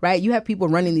out, right? You have people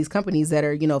running these companies that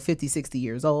are, 50, 60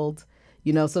 years old,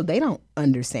 so they don't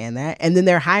understand that. And then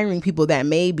they're hiring people that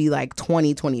may be like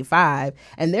 20, 25,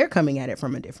 and they're coming at it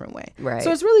from a different way. Right.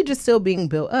 So it's really just still being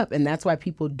built up. And that's why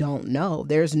people don't know.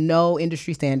 There's no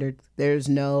industry standard. There's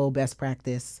no best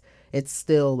practice. It's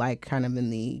still like kind of in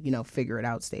the, figure it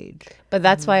out stage. But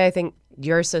that's why I think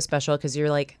you're so special, because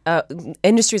you're like,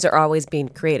 industries are always being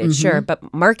created, sure,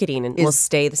 but marketing will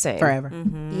stay the same. Forever.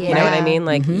 Yeah. You know what I mean?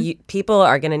 Like, people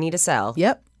are going to need to sell.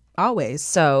 Yep. Always.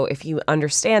 So if you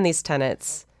understand these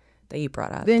tenets that you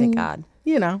brought up, Then thank God.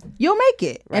 you know, you'll make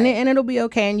it, and it'll be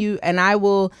okay. And I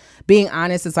will. Being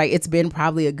honest, it's like it's been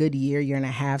probably a good year and a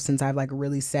half since I've like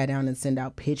really sat down and sent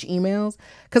out pitch emails,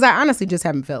 because I honestly just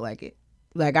haven't felt like it.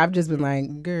 Like I've just been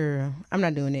like, girl, I'm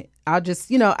not doing it. I'll just,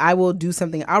 you know, I will do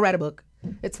something. I'll write a book.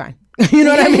 It's fine. You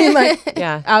know what I mean? Like,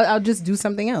 yeah, I'll just do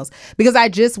something else, because I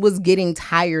just was getting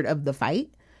tired of the fight.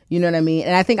 You know what I mean?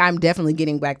 And I think I'm definitely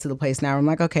getting back to the place now where I'm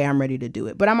like, okay, I'm ready to do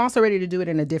it. But I'm also ready to do it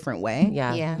in a different way.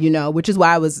 Yeah. You know, which is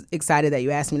why I was excited that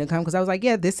you asked me to come, because I was like,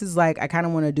 yeah, this is like, I kind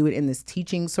of want to do it in this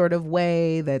teaching sort of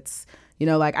way that's, you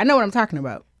know, like, I know what I'm talking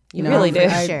about. You know, really do.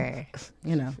 Sure.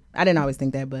 You know, I didn't always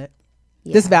think that, but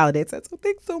this validates that. So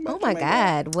thanks so much. Oh my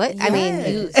God. What? Yes. I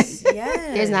mean,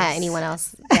 there's not anyone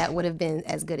else that would have been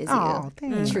as good as you. Oh,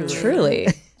 thanks. Truly.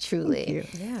 Truly.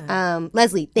 Yeah.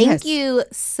 Leslie, thank you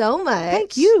so much.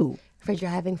 Thank you. For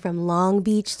driving from Long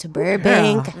Beach to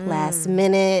Burbank last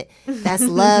minute. That's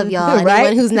love, y'all. Right?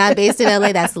 Anyone who's not based in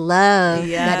LA, that's love.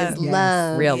 That is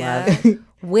love. Real love.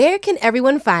 Where can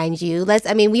everyone find you?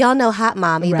 We all know Hot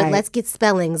Mommy, but let's get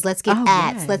spellings, let's get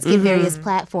ats, let's get various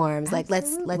platforms.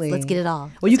 Absolutely. Like let's get it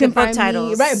all. Well, you can find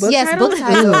titles. Book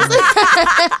titles.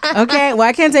 Okay, well,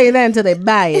 I can't tell you that until they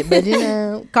buy it, but you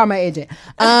know, call my agent.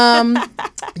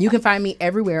 You can find me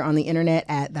everywhere on the internet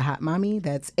at The Hot Mommy.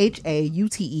 That's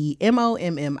HAUTEMOMMIE,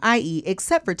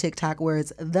 except for TikTok, where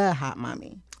it's The Hot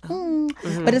Mommy.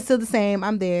 But it's still the same.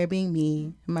 I'm there being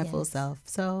me, my full self.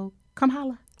 So come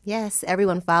holla. Yes,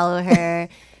 everyone follow her.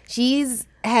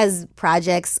 Has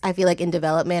projects, I feel like, in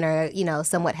development or, you know,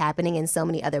 somewhat happening in so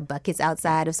many other buckets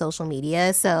outside of social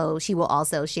media. So she will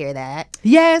also share that.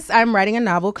 Yes, I'm writing a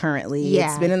novel currently.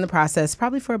 Yeah. It's been in the process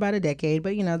probably for about a decade,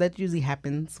 but, you know, that usually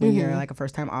happens when you're like a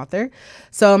first-time author.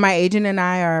 So my agent and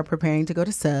I are preparing to go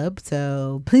to Sub.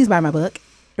 So please buy my book.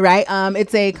 Right.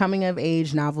 It's a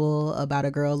coming-of-age novel about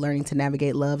a girl learning to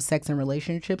navigate love, sex, and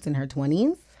relationships in her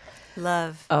 20s.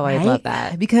 Love. Oh, I love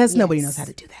that. Because nobody knows how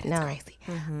to do that. It's crazy.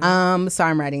 So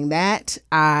I'm writing that.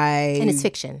 And it's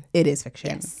fiction. It is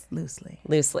fiction. Yes. Loosely.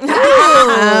 Fiction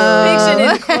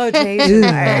in quotation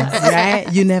marks. Right?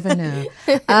 You never know.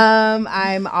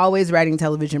 I'm always writing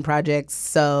television projects.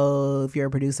 So if you're a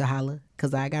producer, holla,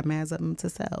 because I got mad of them to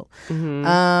sell.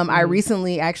 I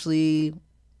recently actually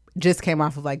just came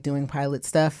off of like doing pilot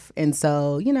stuff, and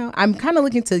so, you know, I'm kind of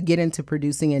looking to get into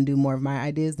producing and do more of my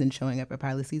ideas than showing up at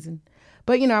pilot season,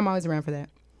 but you know, I'm always around for that.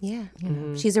 You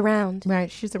know. She's around. Right,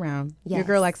 she's around. Yes. Your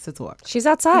girl likes to talk. She's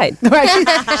outside. Right,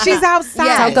 she's outside.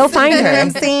 Yes. So go find her. You know what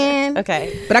I'm saying?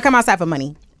 Okay, but I come outside for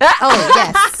money. Oh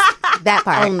yes, that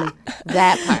part. Only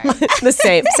that part. The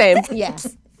same.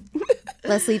 Yes.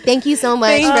 Leslie, thank you so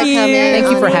much for coming. Thank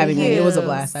you for having me. It was a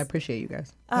blast. I appreciate you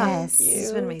guys. Yes.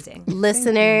 It's been amazing.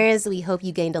 Listeners, we hope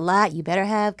you gained a lot. You better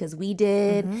have, because we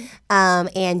did.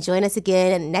 And join us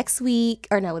again next week.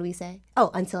 Or no, what do we say?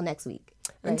 Oh, until next week.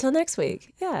 Right? Until next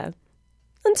week. Yeah.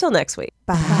 Until next week.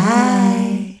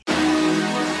 Bye.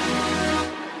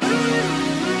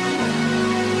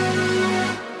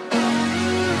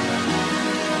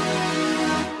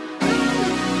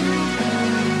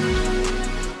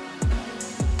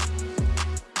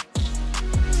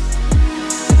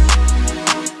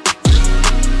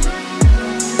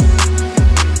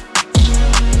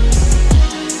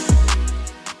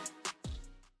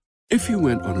 If you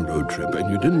went on a road trip and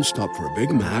you didn't stop for a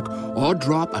Big Mac or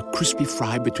drop a crispy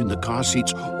fry between the car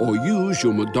seats or use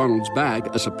your McDonald's bag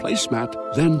as a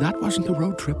placemat, then that wasn't a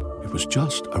road trip. It was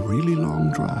just a really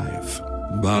long drive.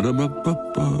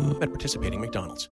 Ba-da-ba-ba-ba. At participating McDonald's.